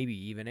 or maybe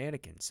even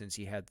Anakin, since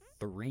he had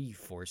three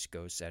Force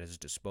ghosts at his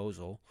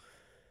disposal.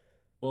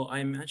 Well, I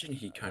imagine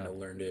he kind Uh, of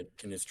learned it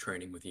in his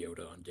training with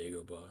Yoda on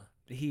Dagobah.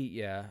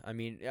 yeah, I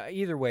mean,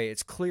 either way,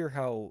 it's clear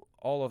how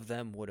all of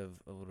them would have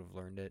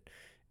learned it.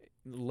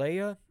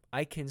 Leia,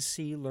 I can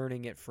see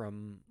learning it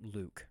from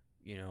Luke.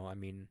 You know, I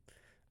mean,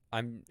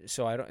 I'm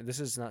so I don't. This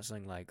is not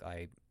something like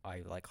I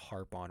like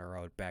harp on or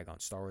I would bag on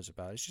Star Wars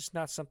about. It's just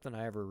not something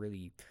I ever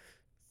really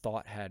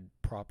thought had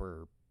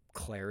proper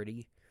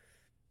clarity.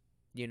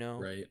 You know,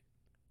 Right.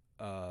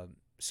 uh,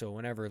 so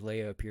whenever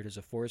Leia appeared as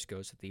a Force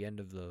ghost at the end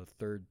of the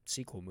third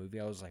sequel movie,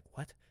 I was like,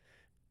 what?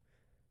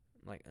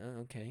 Like,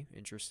 okay,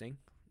 interesting.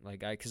 Like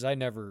because I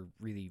never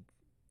really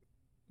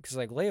because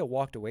like Leia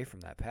walked away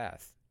from that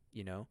path.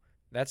 You know,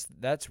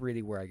 that's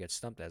really where I get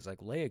stumped at. It's like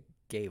Leia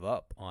gave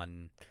up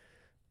on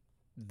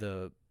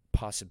the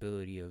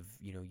possibility of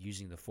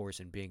using the Force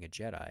and being a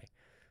Jedi.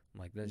 I'm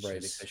like that's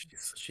Right, just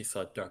because she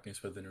saw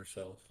darkness within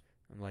herself.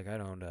 I'm like I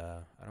don't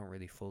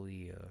really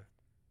fully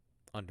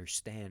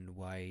understand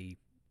why.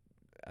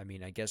 I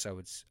mean, I guess I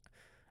would.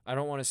 I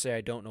don't want to say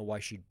I don't know why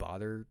she'd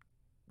bother,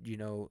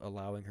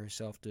 allowing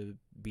herself to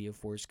be a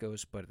Force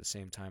ghost, but at the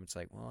same time, it's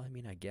like, well, I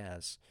mean, I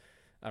guess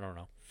I don't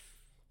know.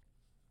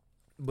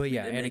 But I mean,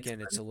 yeah, it makes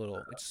Anakin, it's a sense.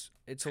 little,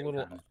 it's a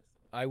little. Sometimes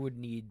I would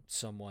need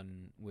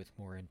someone with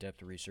more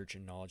in-depth research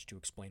and knowledge to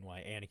explain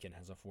why Anakin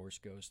has a Force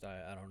ghost.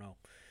 I don't know.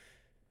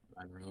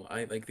 I don't know.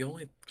 I like the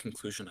only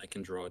conclusion I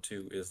can draw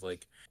to is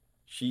like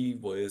he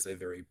was a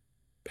very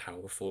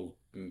powerful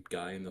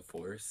guy in the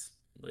Force.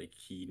 Like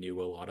he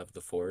knew a lot of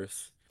the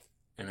Force,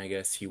 and I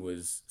guess he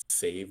was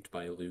saved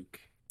by Luke,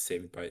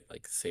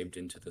 saved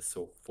into the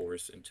soul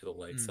Force into the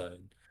light Mm.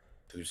 side.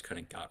 So he just kind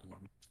of got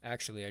one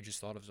Actually, I just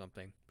thought of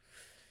something.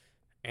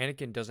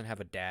 Anakin doesn't have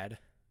a dad.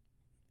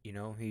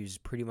 He's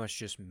pretty much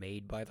just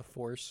made by the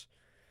Force.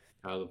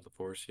 out of the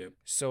Force. Yep.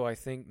 So I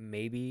think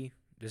maybe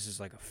this is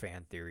like a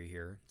fan theory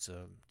here. It's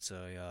a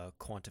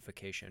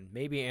quantification.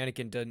 Maybe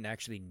Anakin doesn't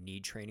actually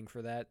need training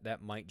for that.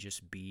 That might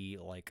just be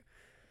like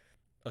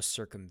a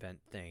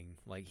circumvent thing.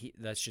 Like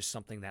that's just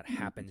something that Mhm.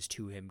 happens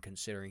to him,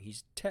 considering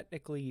he's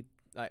technically.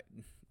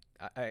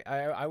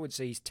 I would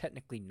say he's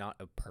technically not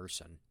a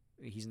person.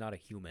 He's not a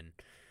human.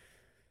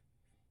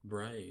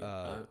 Right.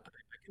 Uh,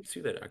 I can see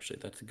that actually.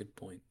 That's a good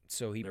point.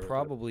 so he Never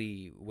thought about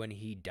probably, when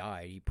he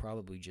died, he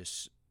probably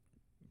just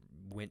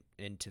went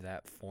into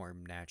that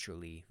form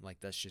naturally. Like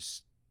that's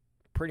just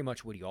pretty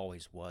much what he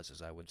always was,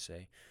 as I would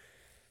say.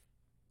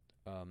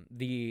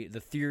 The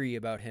theory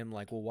about him,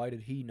 like, well, why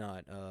did he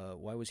not?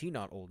 Why was he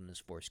not old in his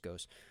Force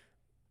Ghost?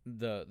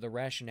 The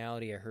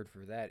rationality I heard for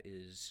that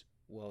is,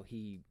 well,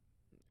 he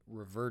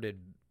reverted,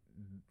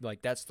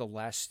 like that's the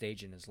last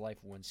stage in his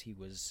life once he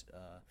was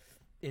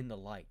in the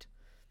light.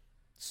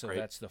 So right.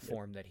 that's the Yep.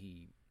 form that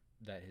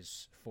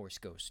his Force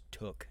Ghost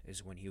took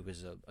is when he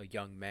was a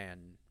young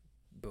man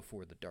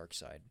before the dark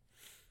side.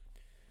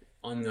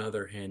 On the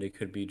other hand, it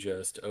could be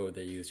just, oh,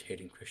 they used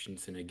Hayden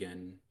Christensen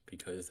again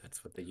because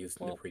that's what they used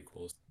in the Well,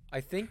 prequels.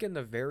 I think in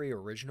the very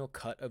original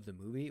cut of the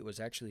movie, it was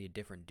actually a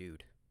different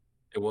dude.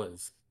 It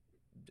was.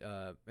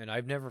 And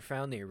I've never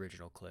found the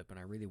original clip, and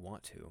I really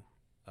want to.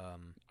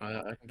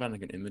 I can find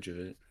like an image of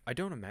it. I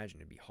don't imagine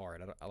it'd be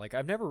hard. Like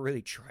I've never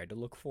really tried to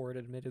look for it,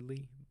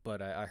 admittedly,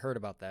 but I heard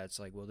about that. It's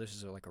like, well, this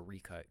is like a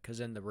recut because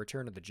in the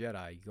Return of the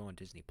Jedi, you go on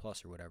Disney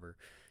Plus or whatever,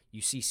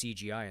 you see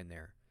CGI in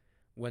there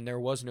when there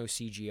was no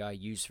CGI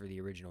used for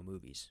the original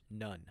movies,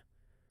 none.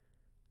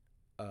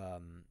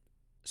 Um,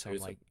 so I'm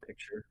There's a like,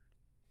 picture.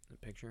 the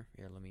picture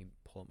here. Let me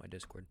pull up my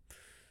Discord.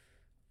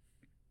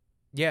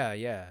 Yeah,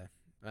 yeah,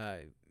 uh,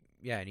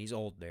 yeah, and he's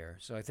old there.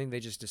 So I think they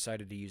just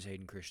decided to use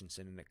Hayden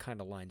Christensen, and it kind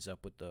of lines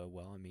up with the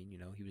well. I mean,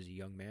 he was a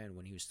young man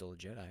when he was still a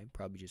Jedi.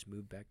 Probably just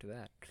moved back to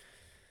that.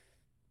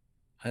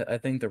 I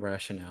think the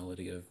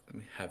rationality of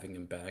having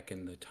him back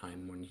in the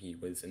time when he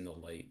was in the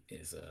light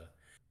is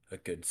a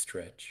good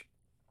stretch.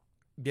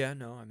 Yeah,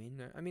 no, I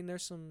mean,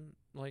 there's some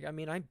like, I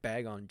mean, I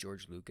bag on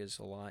George Lucas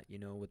a lot,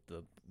 with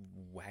the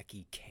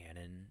wacky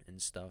canon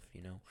and stuff,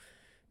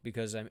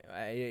 because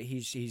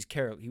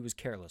he was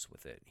careless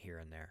with it here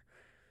and there.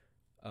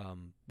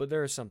 But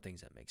there are some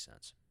things that make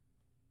sense.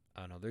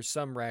 I don't know. There's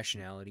some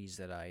rationalities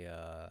that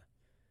I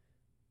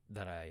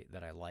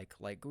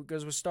like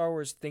because with Star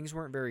Wars things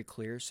weren't very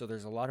clear, so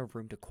there's a lot of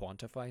room to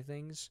quantify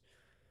things,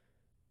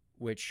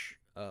 which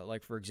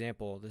like for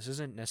example, this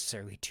isn't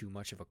necessarily too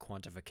much of a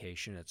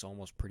quantification. It's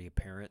almost pretty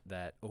apparent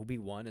that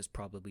Obi-Wan is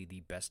probably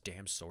the best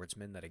damn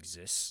swordsman that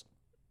exists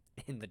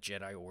in the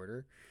Jedi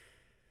Order.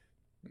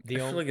 I The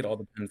feel only like it all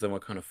depends on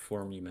what kind of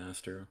form you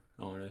master,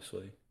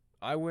 honestly.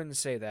 I wouldn't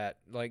say that.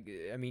 Like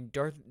I mean,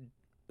 Darth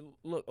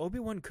look,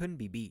 Obi-Wan couldn't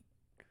be beat.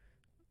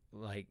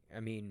 Like I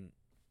mean,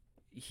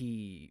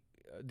 he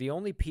the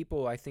only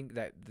people I think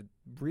that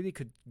really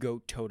could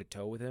go toe to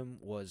toe with him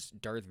was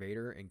Darth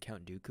Vader and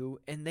Count Dooku,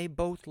 and they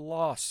both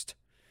lost.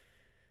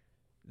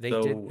 They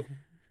did. So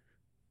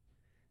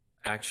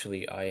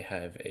actually, I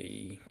have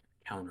a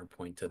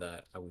counterpoint to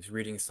that. I was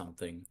reading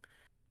something,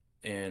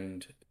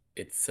 and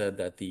it said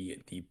that the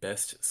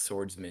best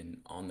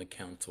swordsman on the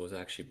council was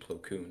actually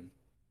Plo Koon.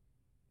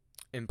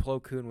 And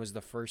Plo Koon was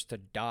the first to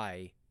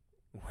die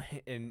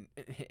in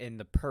in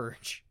the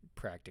Purge,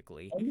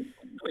 practically.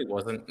 No, he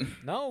wasn't.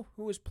 No,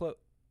 who was Plo?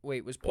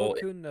 Wait, was Plo Well,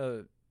 Koon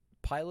the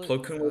pilot?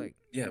 Plo Koon Or was, like,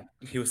 yeah,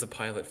 he was the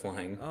pilot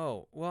flying.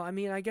 oh, well, I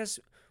mean, I guess.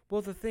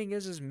 Well, the thing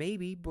is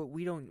maybe, but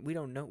we don't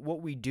know.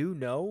 What we do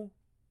know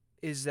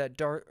is that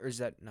Darth, or is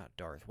that not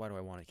Darth? Why do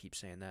I want to keep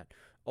saying that?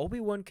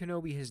 Obi-Wan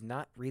Kenobi has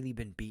not really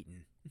been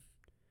beaten.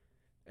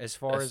 As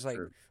far That's as like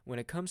true. when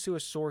it comes to a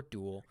sword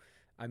duel,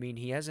 I mean,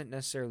 he hasn't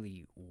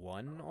necessarily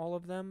won all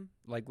of them.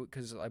 Like,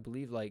 because I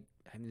believe, like,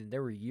 I mean,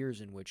 there were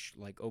years in which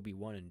like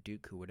Obi-Wan and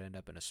Dooku would end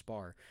up in a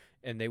spar,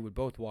 and they would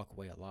both walk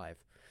away alive.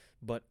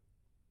 But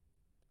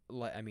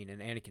like, I mean,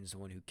 and Anakin's the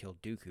one who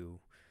killed Dooku,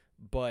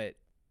 but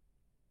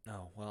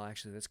oh well,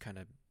 actually, that's kind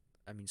of,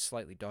 I mean,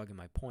 slightly dogging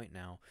my point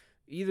now.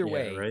 Either Yeah,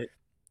 way, right.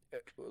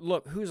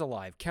 look, who's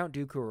alive? Count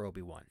Dooku or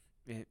Obi Wan?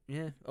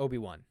 Yeah, Obi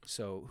Wan.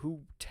 So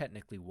who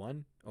technically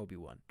won? Obi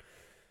Wan.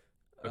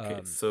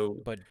 Okay, Um,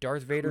 so but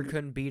Darth Vader who do,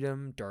 couldn't beat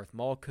him. Darth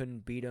Maul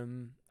couldn't beat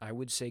him. I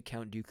would say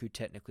Count Dooku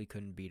technically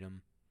couldn't beat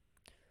him.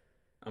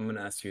 I'm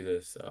gonna ask you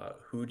this: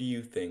 who do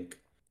you think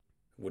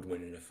would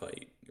win in a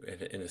fight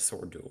in a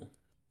sword duel?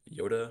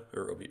 Yoda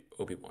or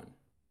Obi-Wan?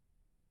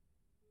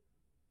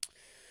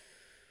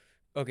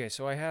 Okay,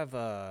 so I have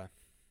a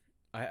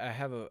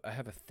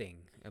thing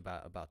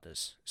about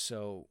this.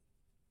 So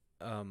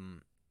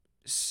um,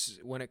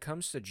 when it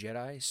comes to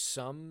Jedi,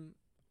 some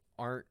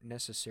aren't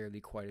necessarily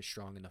quite as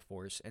strong in the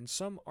Force, and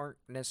some aren't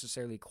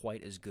necessarily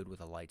quite as good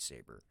with a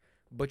lightsaber.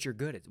 But you're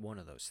good at one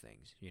of those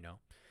things.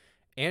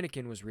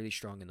 Anakin was really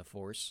strong in the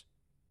Force,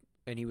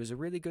 and he was a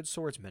really good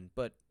swordsman,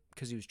 but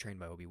because he was trained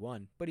by Obi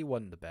Wan, but he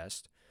wasn't the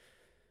best.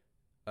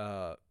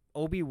 Uh,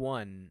 Obi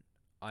Wan,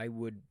 I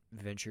would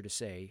venture to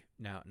say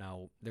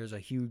now there's a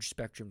huge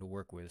spectrum to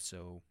work with,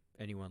 so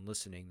anyone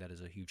listening that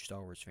is a huge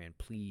Star Wars fan,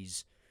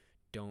 please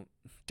don't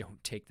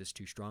don't take this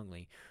too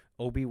strongly.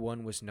 Obi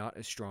Wan was not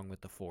as strong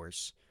with the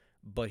Force,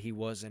 but he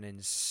was an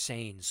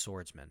insane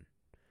swordsman,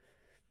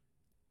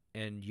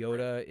 and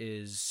Right. Yoda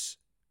is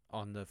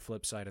on the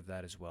flip side of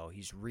that as well.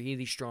 He's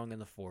really strong in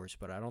the Force,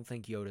 but I don't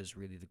think Yoda is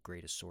really the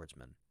greatest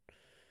swordsman.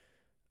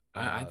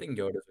 I Uh, think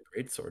Yoda's a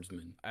great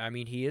swordsman. I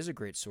mean, he is a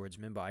great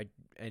swordsman, but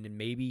and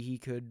maybe he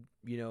could,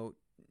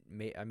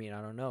 I mean,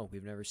 I don't know.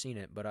 We've never seen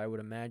it, but I would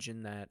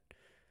imagine that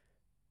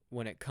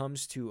when it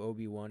comes to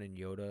Obi-Wan and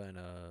Yoda and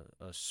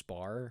a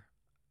spar,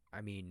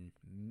 I mean,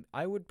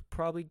 I would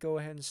probably go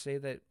ahead and say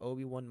that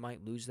Obi-Wan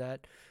might lose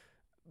that,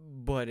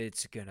 but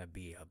it's going to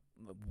be a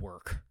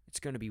work. It's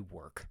going to be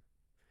work.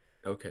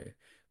 Okay.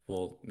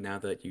 Well, now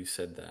that you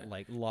said that,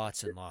 Like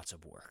lots and lots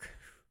of work.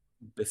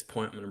 this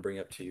point I'm going to bring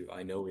up to you,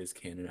 I know is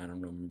canon. I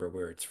don't remember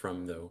where it's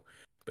from though,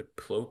 but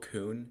Plo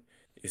Koon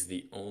is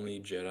the only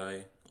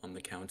Jedi on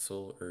the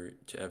council or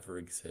to ever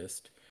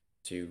exist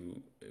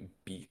to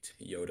beat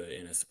Yoda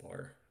in a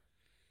spar.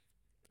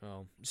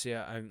 Oh, see,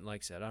 I'm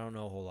like I said, I don't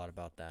know a whole lot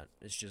about that.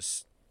 It's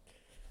just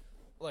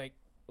like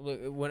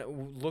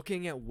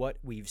looking at what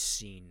we've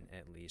seen,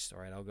 at least, all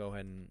right, I'll go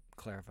ahead and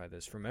clarify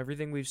this. From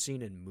everything we've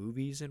seen in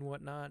movies and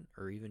whatnot,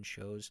 or even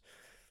shows,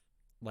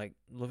 like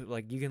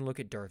you can look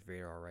at Darth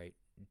Vader, all right.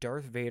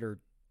 Darth Vader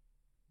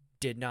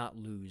did not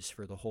lose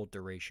for the whole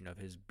duration of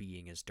his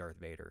being as Darth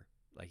Vader.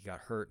 Like he got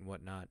hurt and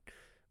whatnot,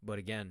 but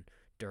again,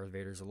 Darth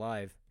Vader's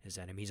alive. His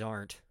enemies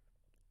aren't.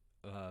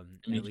 I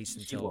mean, At least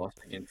he until lost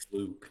against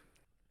Luke.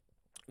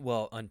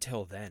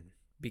 until then,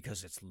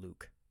 because it's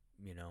Luke,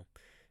 you know.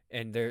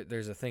 And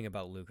there's a thing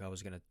about Luke I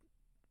was gonna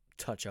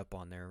touch up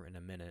on there in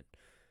a minute,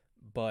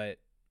 but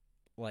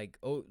like,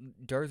 oh,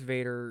 Darth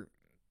Vader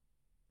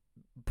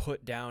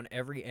put down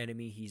every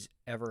enemy he's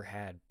ever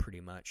had,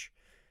 pretty much.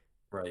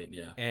 Right,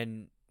 yeah.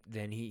 And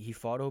then he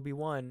fought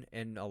Obi-Wan,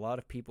 and a lot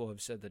of people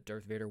have said that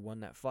Darth Vader won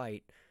that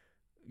fight,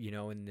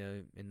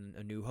 in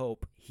A New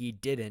Hope. He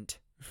didn't.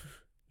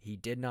 He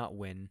did not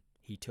win.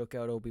 He took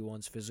out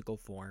Obi-Wan's physical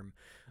form.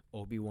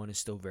 Obi-Wan is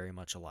still very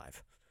much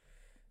alive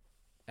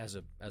as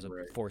a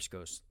Right. force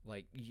ghost.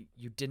 Like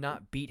you did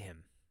not beat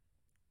him,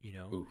 you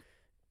know. Ooh.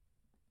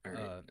 All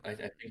right. Uh I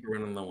think we're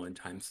running low on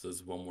time, so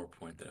there's one more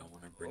point that I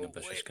want to bring up oh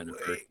that's wait, just gonna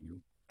irk wait.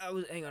 you. I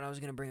was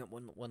going to bring up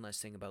one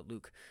last thing about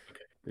Luke.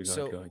 Okay. Go ahead,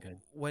 So go ahead, go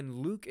ahead. when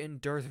Luke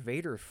and Darth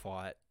Vader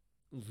fought,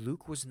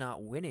 Luke was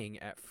not winning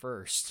at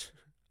first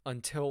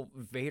until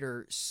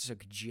Vader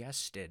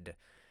suggested,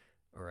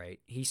 all right,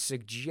 he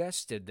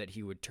suggested that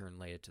he would turn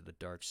Leia to the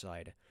dark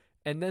side.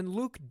 And then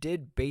Luke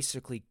did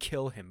basically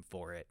kill him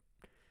for it,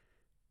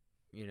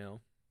 you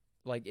know?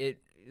 Like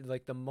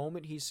like the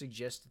moment he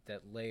suggested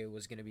that Leia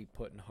was going to be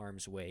put in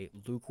harm's way,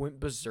 Luke went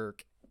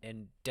berserk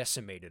and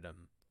decimated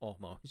him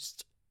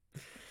almost.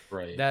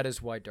 Right. That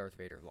is why Darth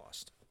Vader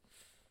lost.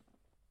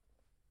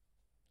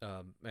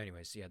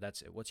 Anyways, yeah,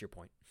 that's it. What's your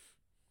point?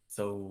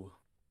 So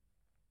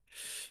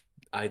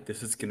I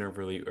this is gonna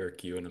really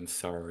irk you, and I'm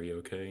sorry,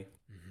 okay?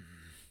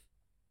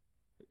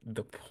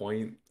 The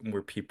point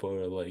where people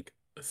are like,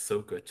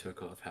 Ahsoka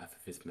took off half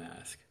of his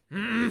mask,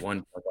 and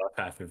Obi-Wan took off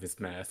half of his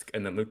mask,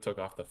 and then Luke took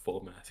off the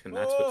full mask, and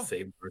that's what Oh,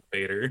 saved Darth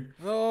Vader.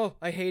 oh,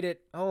 I hate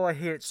it. Oh, I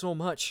hate it so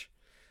much.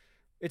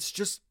 It's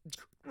just,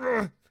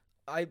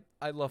 I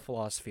love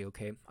philosophy.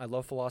 Okay, I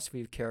love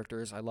philosophy of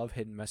characters. I love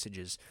hidden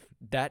messages.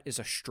 That is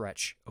a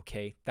stretch.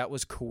 Okay, that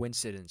was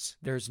coincidence.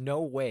 There's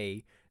no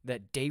way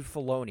that Dave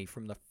Filoni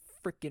from the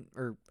freaking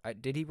or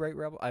did he write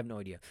Rebel? I have no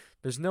idea.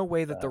 There's no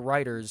way that the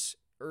writers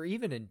or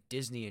even in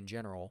Disney in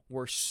general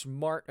were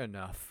smart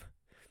enough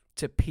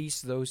to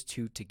piece those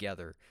two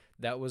together.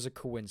 That was a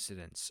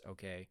coincidence.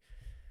 Okay,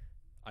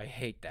 I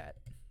hate that.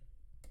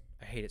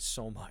 I hate it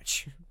so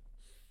much.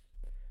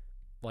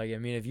 Like, I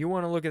mean, if you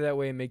want to look at it that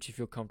way, it makes you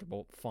feel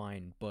comfortable,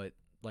 fine. But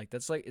like,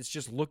 that's like it's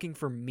just looking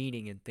for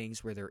meaning in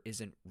things where there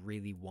isn't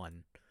really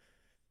one.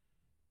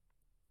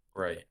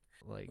 Right.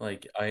 Like,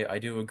 Like I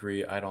do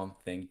agree. I don't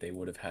think they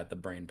would have had the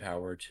brain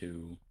power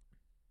to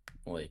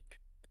like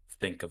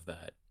think of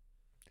that.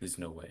 There's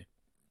no way.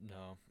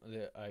 no,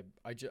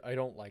 I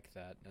don't like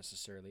that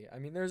necessarily. I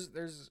mean, there's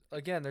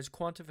again, there's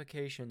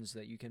quantifications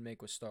that you can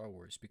make with Star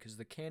Wars because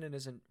the canon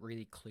isn't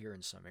really clear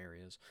in some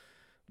areas.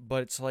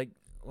 But it's like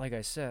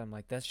I said, I'm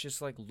like that's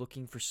just like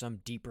looking for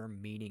some deeper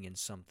meaning in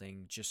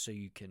something just so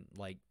you can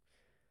like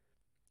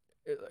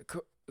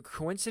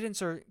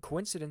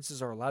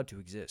coincidences are allowed to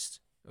exist.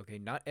 Okay,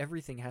 not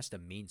everything has to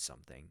mean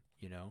something,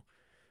 you know.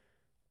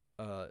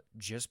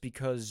 Just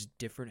because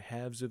different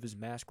halves of his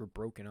mask were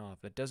broken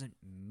off, that doesn't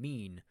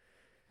mean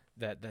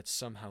that that's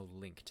somehow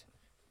linked,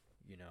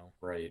 you know.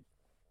 Right.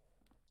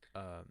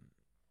 Um,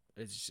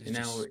 it's And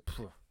now just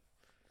phew.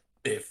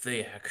 if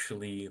they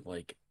actually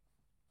like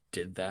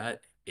did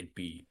that, it'd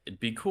be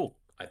cool.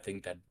 I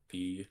think that'd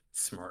be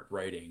smart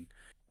writing,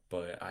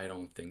 but I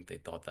don't think they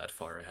thought that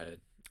far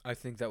ahead. I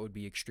think that would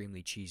be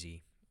extremely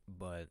cheesy,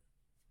 but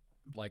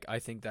like I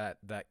think that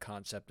that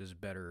concept is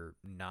better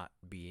not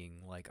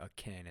being like a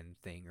canon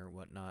thing or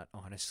whatnot,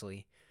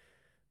 honestly.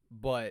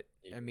 But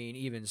I mean,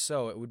 even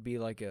so, it would be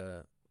like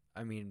a.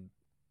 I mean,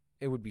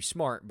 it would be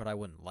smart, but I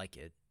wouldn't like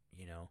it.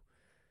 You know,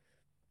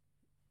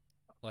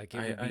 like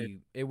I I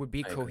it would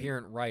be I agree.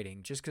 coherent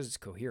writing. Just because it's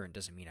coherent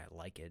doesn't mean I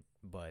like it.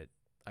 But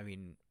I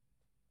mean,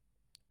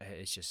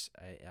 it's just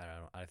I don't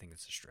know. I think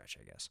it's a stretch.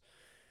 I guess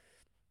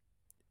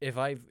if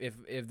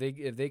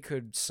they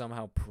could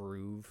somehow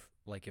prove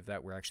like if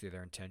that were actually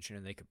their intention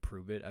and they could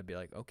prove it, I'd be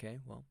like, okay,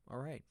 well, all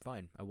right,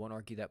 fine. I won't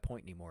argue that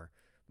point anymore.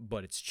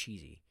 But it's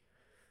cheesy.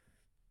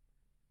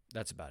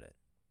 That's about it.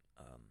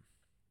 Um,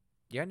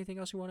 you got anything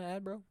else you want to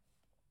add, bro?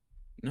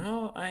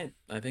 No, I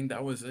think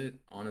that was it.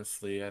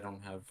 Honestly, I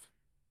don't have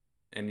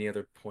any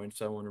other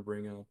points I want to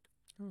bring up.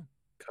 Oh.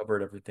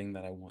 Covered everything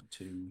that I want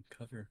to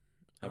cover.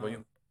 How about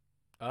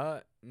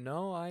Uh, you?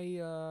 no,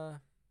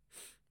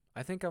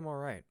 I think I'm all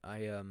right.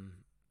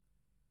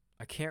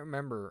 I can't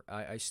remember.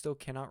 I still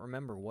cannot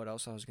remember what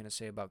else I was gonna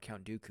say about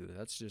Count Dooku.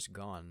 That's just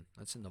gone.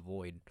 That's in the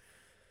void.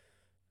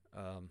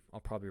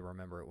 I'll probably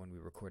remember it when we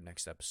record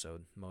next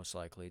episode. Most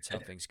likely, it's how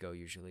things go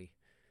usually.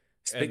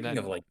 And Speaking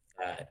of then, like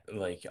that,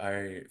 like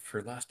I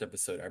for last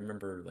episode, I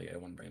remember like I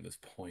want to bring this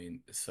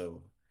point.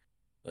 So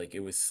Like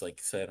it was like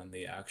said on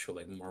the actual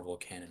like Marvel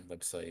canon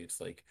website. It's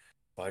like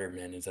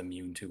Spider-Man is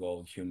immune to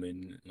all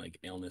human like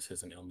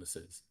illnesses and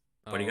illnesses,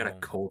 but he got a Oh,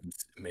 cold in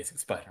Amazing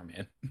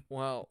Spider-Man.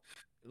 well,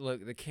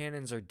 look, the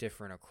canons are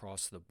different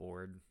across the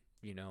board.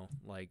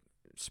 Like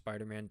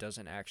Spider-Man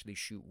doesn't actually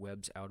shoot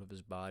webs out of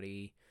his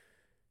body,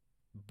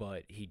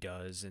 but he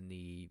does in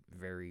the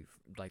very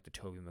like the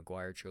Tobey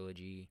Maguire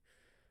trilogy.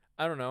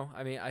 I don't know.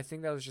 I mean, I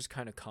think that was just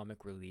kind of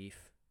comic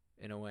relief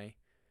in a way.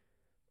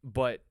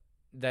 But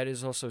that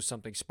is also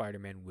something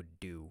Spider-Man would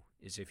do.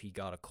 Is if he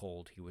got a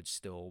cold, he would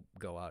still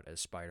go out as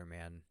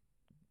Spider-Man,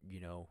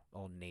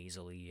 all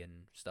nasally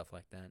and stuff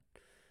like that.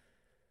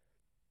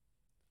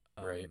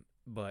 Right.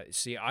 But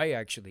see, I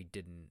actually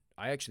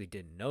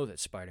didn't know that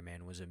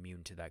Spider-Man was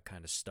immune to that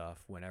kind of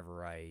stuff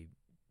whenever I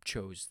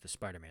chose the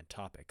Spider-Man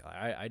topic.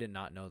 I did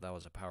not know that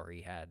was a power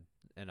he had,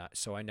 and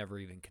so I never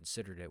even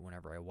considered it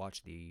whenever I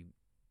watched the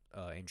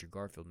Andrew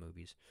Garfield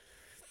movies.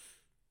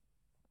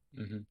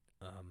 Hmm.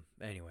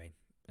 Anyway,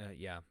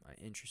 yeah,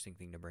 interesting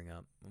thing to bring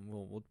up.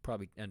 We'll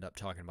probably end up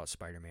talking about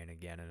Spider-Man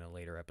again in a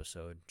later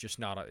episode, just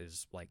not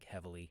as like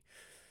heavily.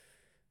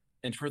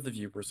 And for the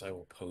viewers, I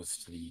will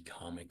post the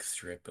comic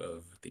strip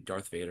of the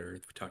Darth Vader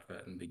that we talked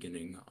about in the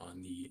beginning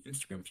on the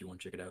Instagram if you want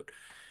to check it out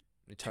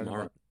Are you talking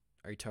tomorrow. about?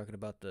 Are you talking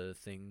about the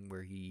thing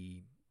where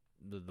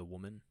the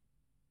woman?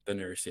 The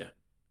nurse, yeah.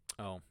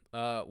 Oh,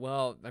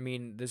 well, I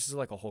mean, this is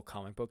like a whole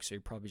comic book, so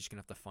you're probably just gonna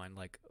have to find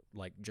like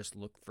just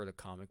look for the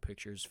comic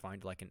pictures,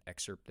 find like an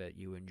excerpt that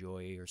you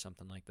enjoy or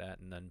something like that,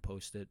 and then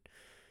post it.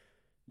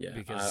 Yeah,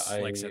 Because,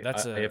 like I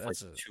said, I have like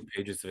 2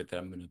 pages of it that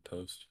I'm gonna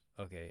post.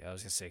 okay. I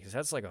was gonna say because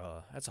that's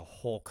a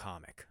whole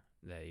comic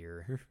that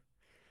you're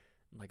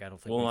like. I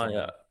don't think we Well,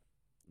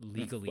 can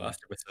legally.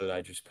 last episode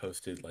I just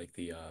posted like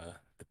the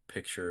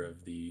picture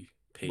of the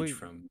page But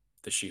from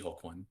the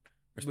She-Hulk one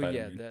for but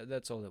yeah, Spider-Man.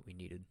 that's all that we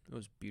needed. It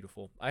was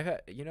beautiful. I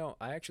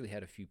actually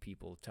had a few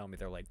people tell me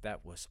they're like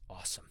that was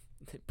awesome,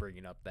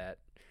 bringing up that.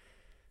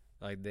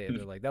 Like they're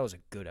like that was a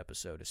good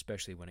episode,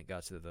 especially when it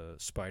got to the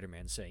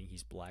Spider-Man saying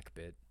he's Black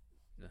Bit.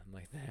 I'm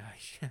like,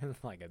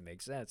 like it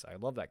makes sense. I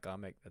love that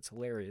comic. That's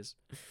hilarious.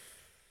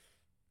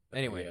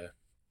 Anyway, Yeah.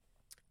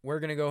 we're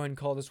gonna go ahead and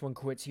call this one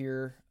quits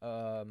here.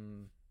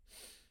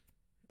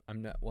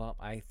 I'm not. Well,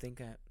 I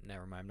think.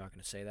 Never mind. I'm not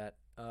gonna say that.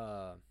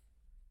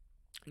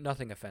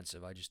 Nothing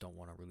offensive. I just don't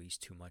want to release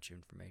too much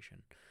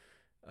information.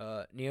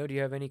 Neo, do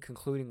you have any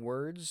concluding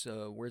words?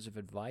 Words of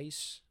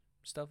advice,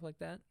 stuff like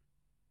that?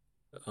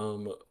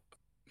 Um,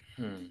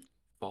 hmm.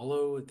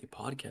 Follow the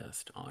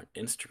podcast on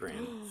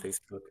Instagram,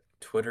 Facebook,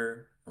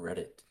 Twitter,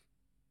 Reddit.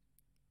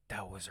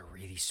 That was a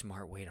really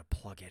smart way to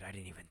plug it. I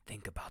didn't even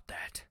think about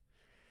that.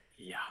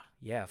 Yeah.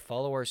 Yeah,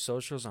 follow our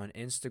socials on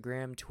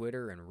Instagram,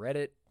 Twitter, and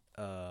Reddit,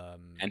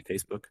 And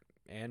Facebook.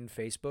 and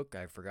Facebook.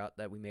 I forgot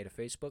that we made a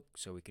Facebook,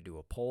 so we could do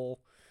a poll.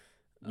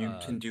 You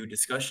can do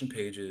discussion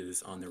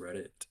pages on the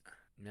Reddit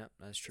Yeah,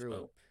 that's as true.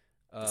 well.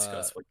 Uh,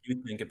 Discuss what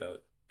you think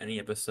about any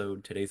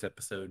episode, today's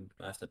episode,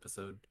 last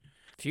episode,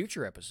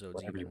 Future episodes,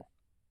 whatever you even. want.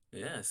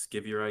 Yes,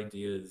 give your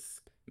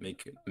ideas,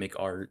 make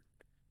art,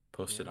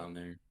 post it Yeah. on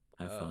there.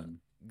 Have Uh, fun.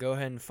 Go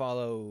ahead and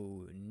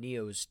follow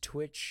Neo's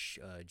Twitch,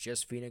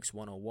 Just Phoenix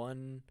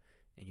 101,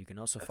 and you can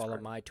also That's follow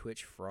right. my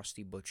Twitch,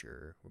 Frosty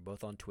Butcher. We're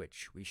both on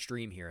Twitch. We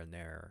stream here and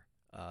there.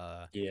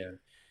 Yeah.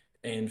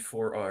 And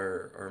for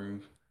our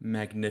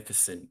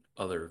magnificent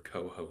other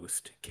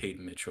co-host, Cade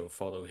Mitchell,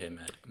 follow him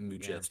at Yeah,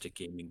 Majestic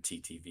Gaming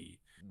TTV.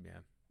 yeah,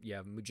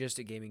 yeah.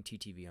 Majestic Gaming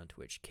TTV on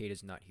Twitch. Kate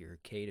is not here.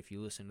 Kate, if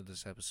you listen to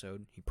this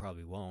episode, he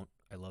probably won't.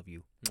 I love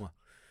you. Mwah.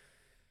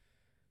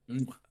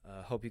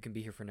 Mwah. Hope you can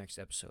be here for next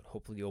episode.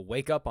 Hopefully, you'll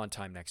wake up on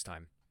time next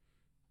time.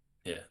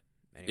 Yeah.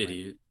 Anyway,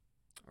 Idiot.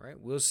 all right.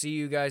 We'll see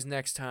you guys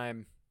next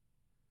time.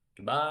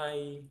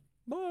 Goodbye.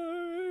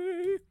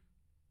 Bye.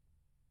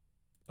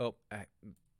 Oh,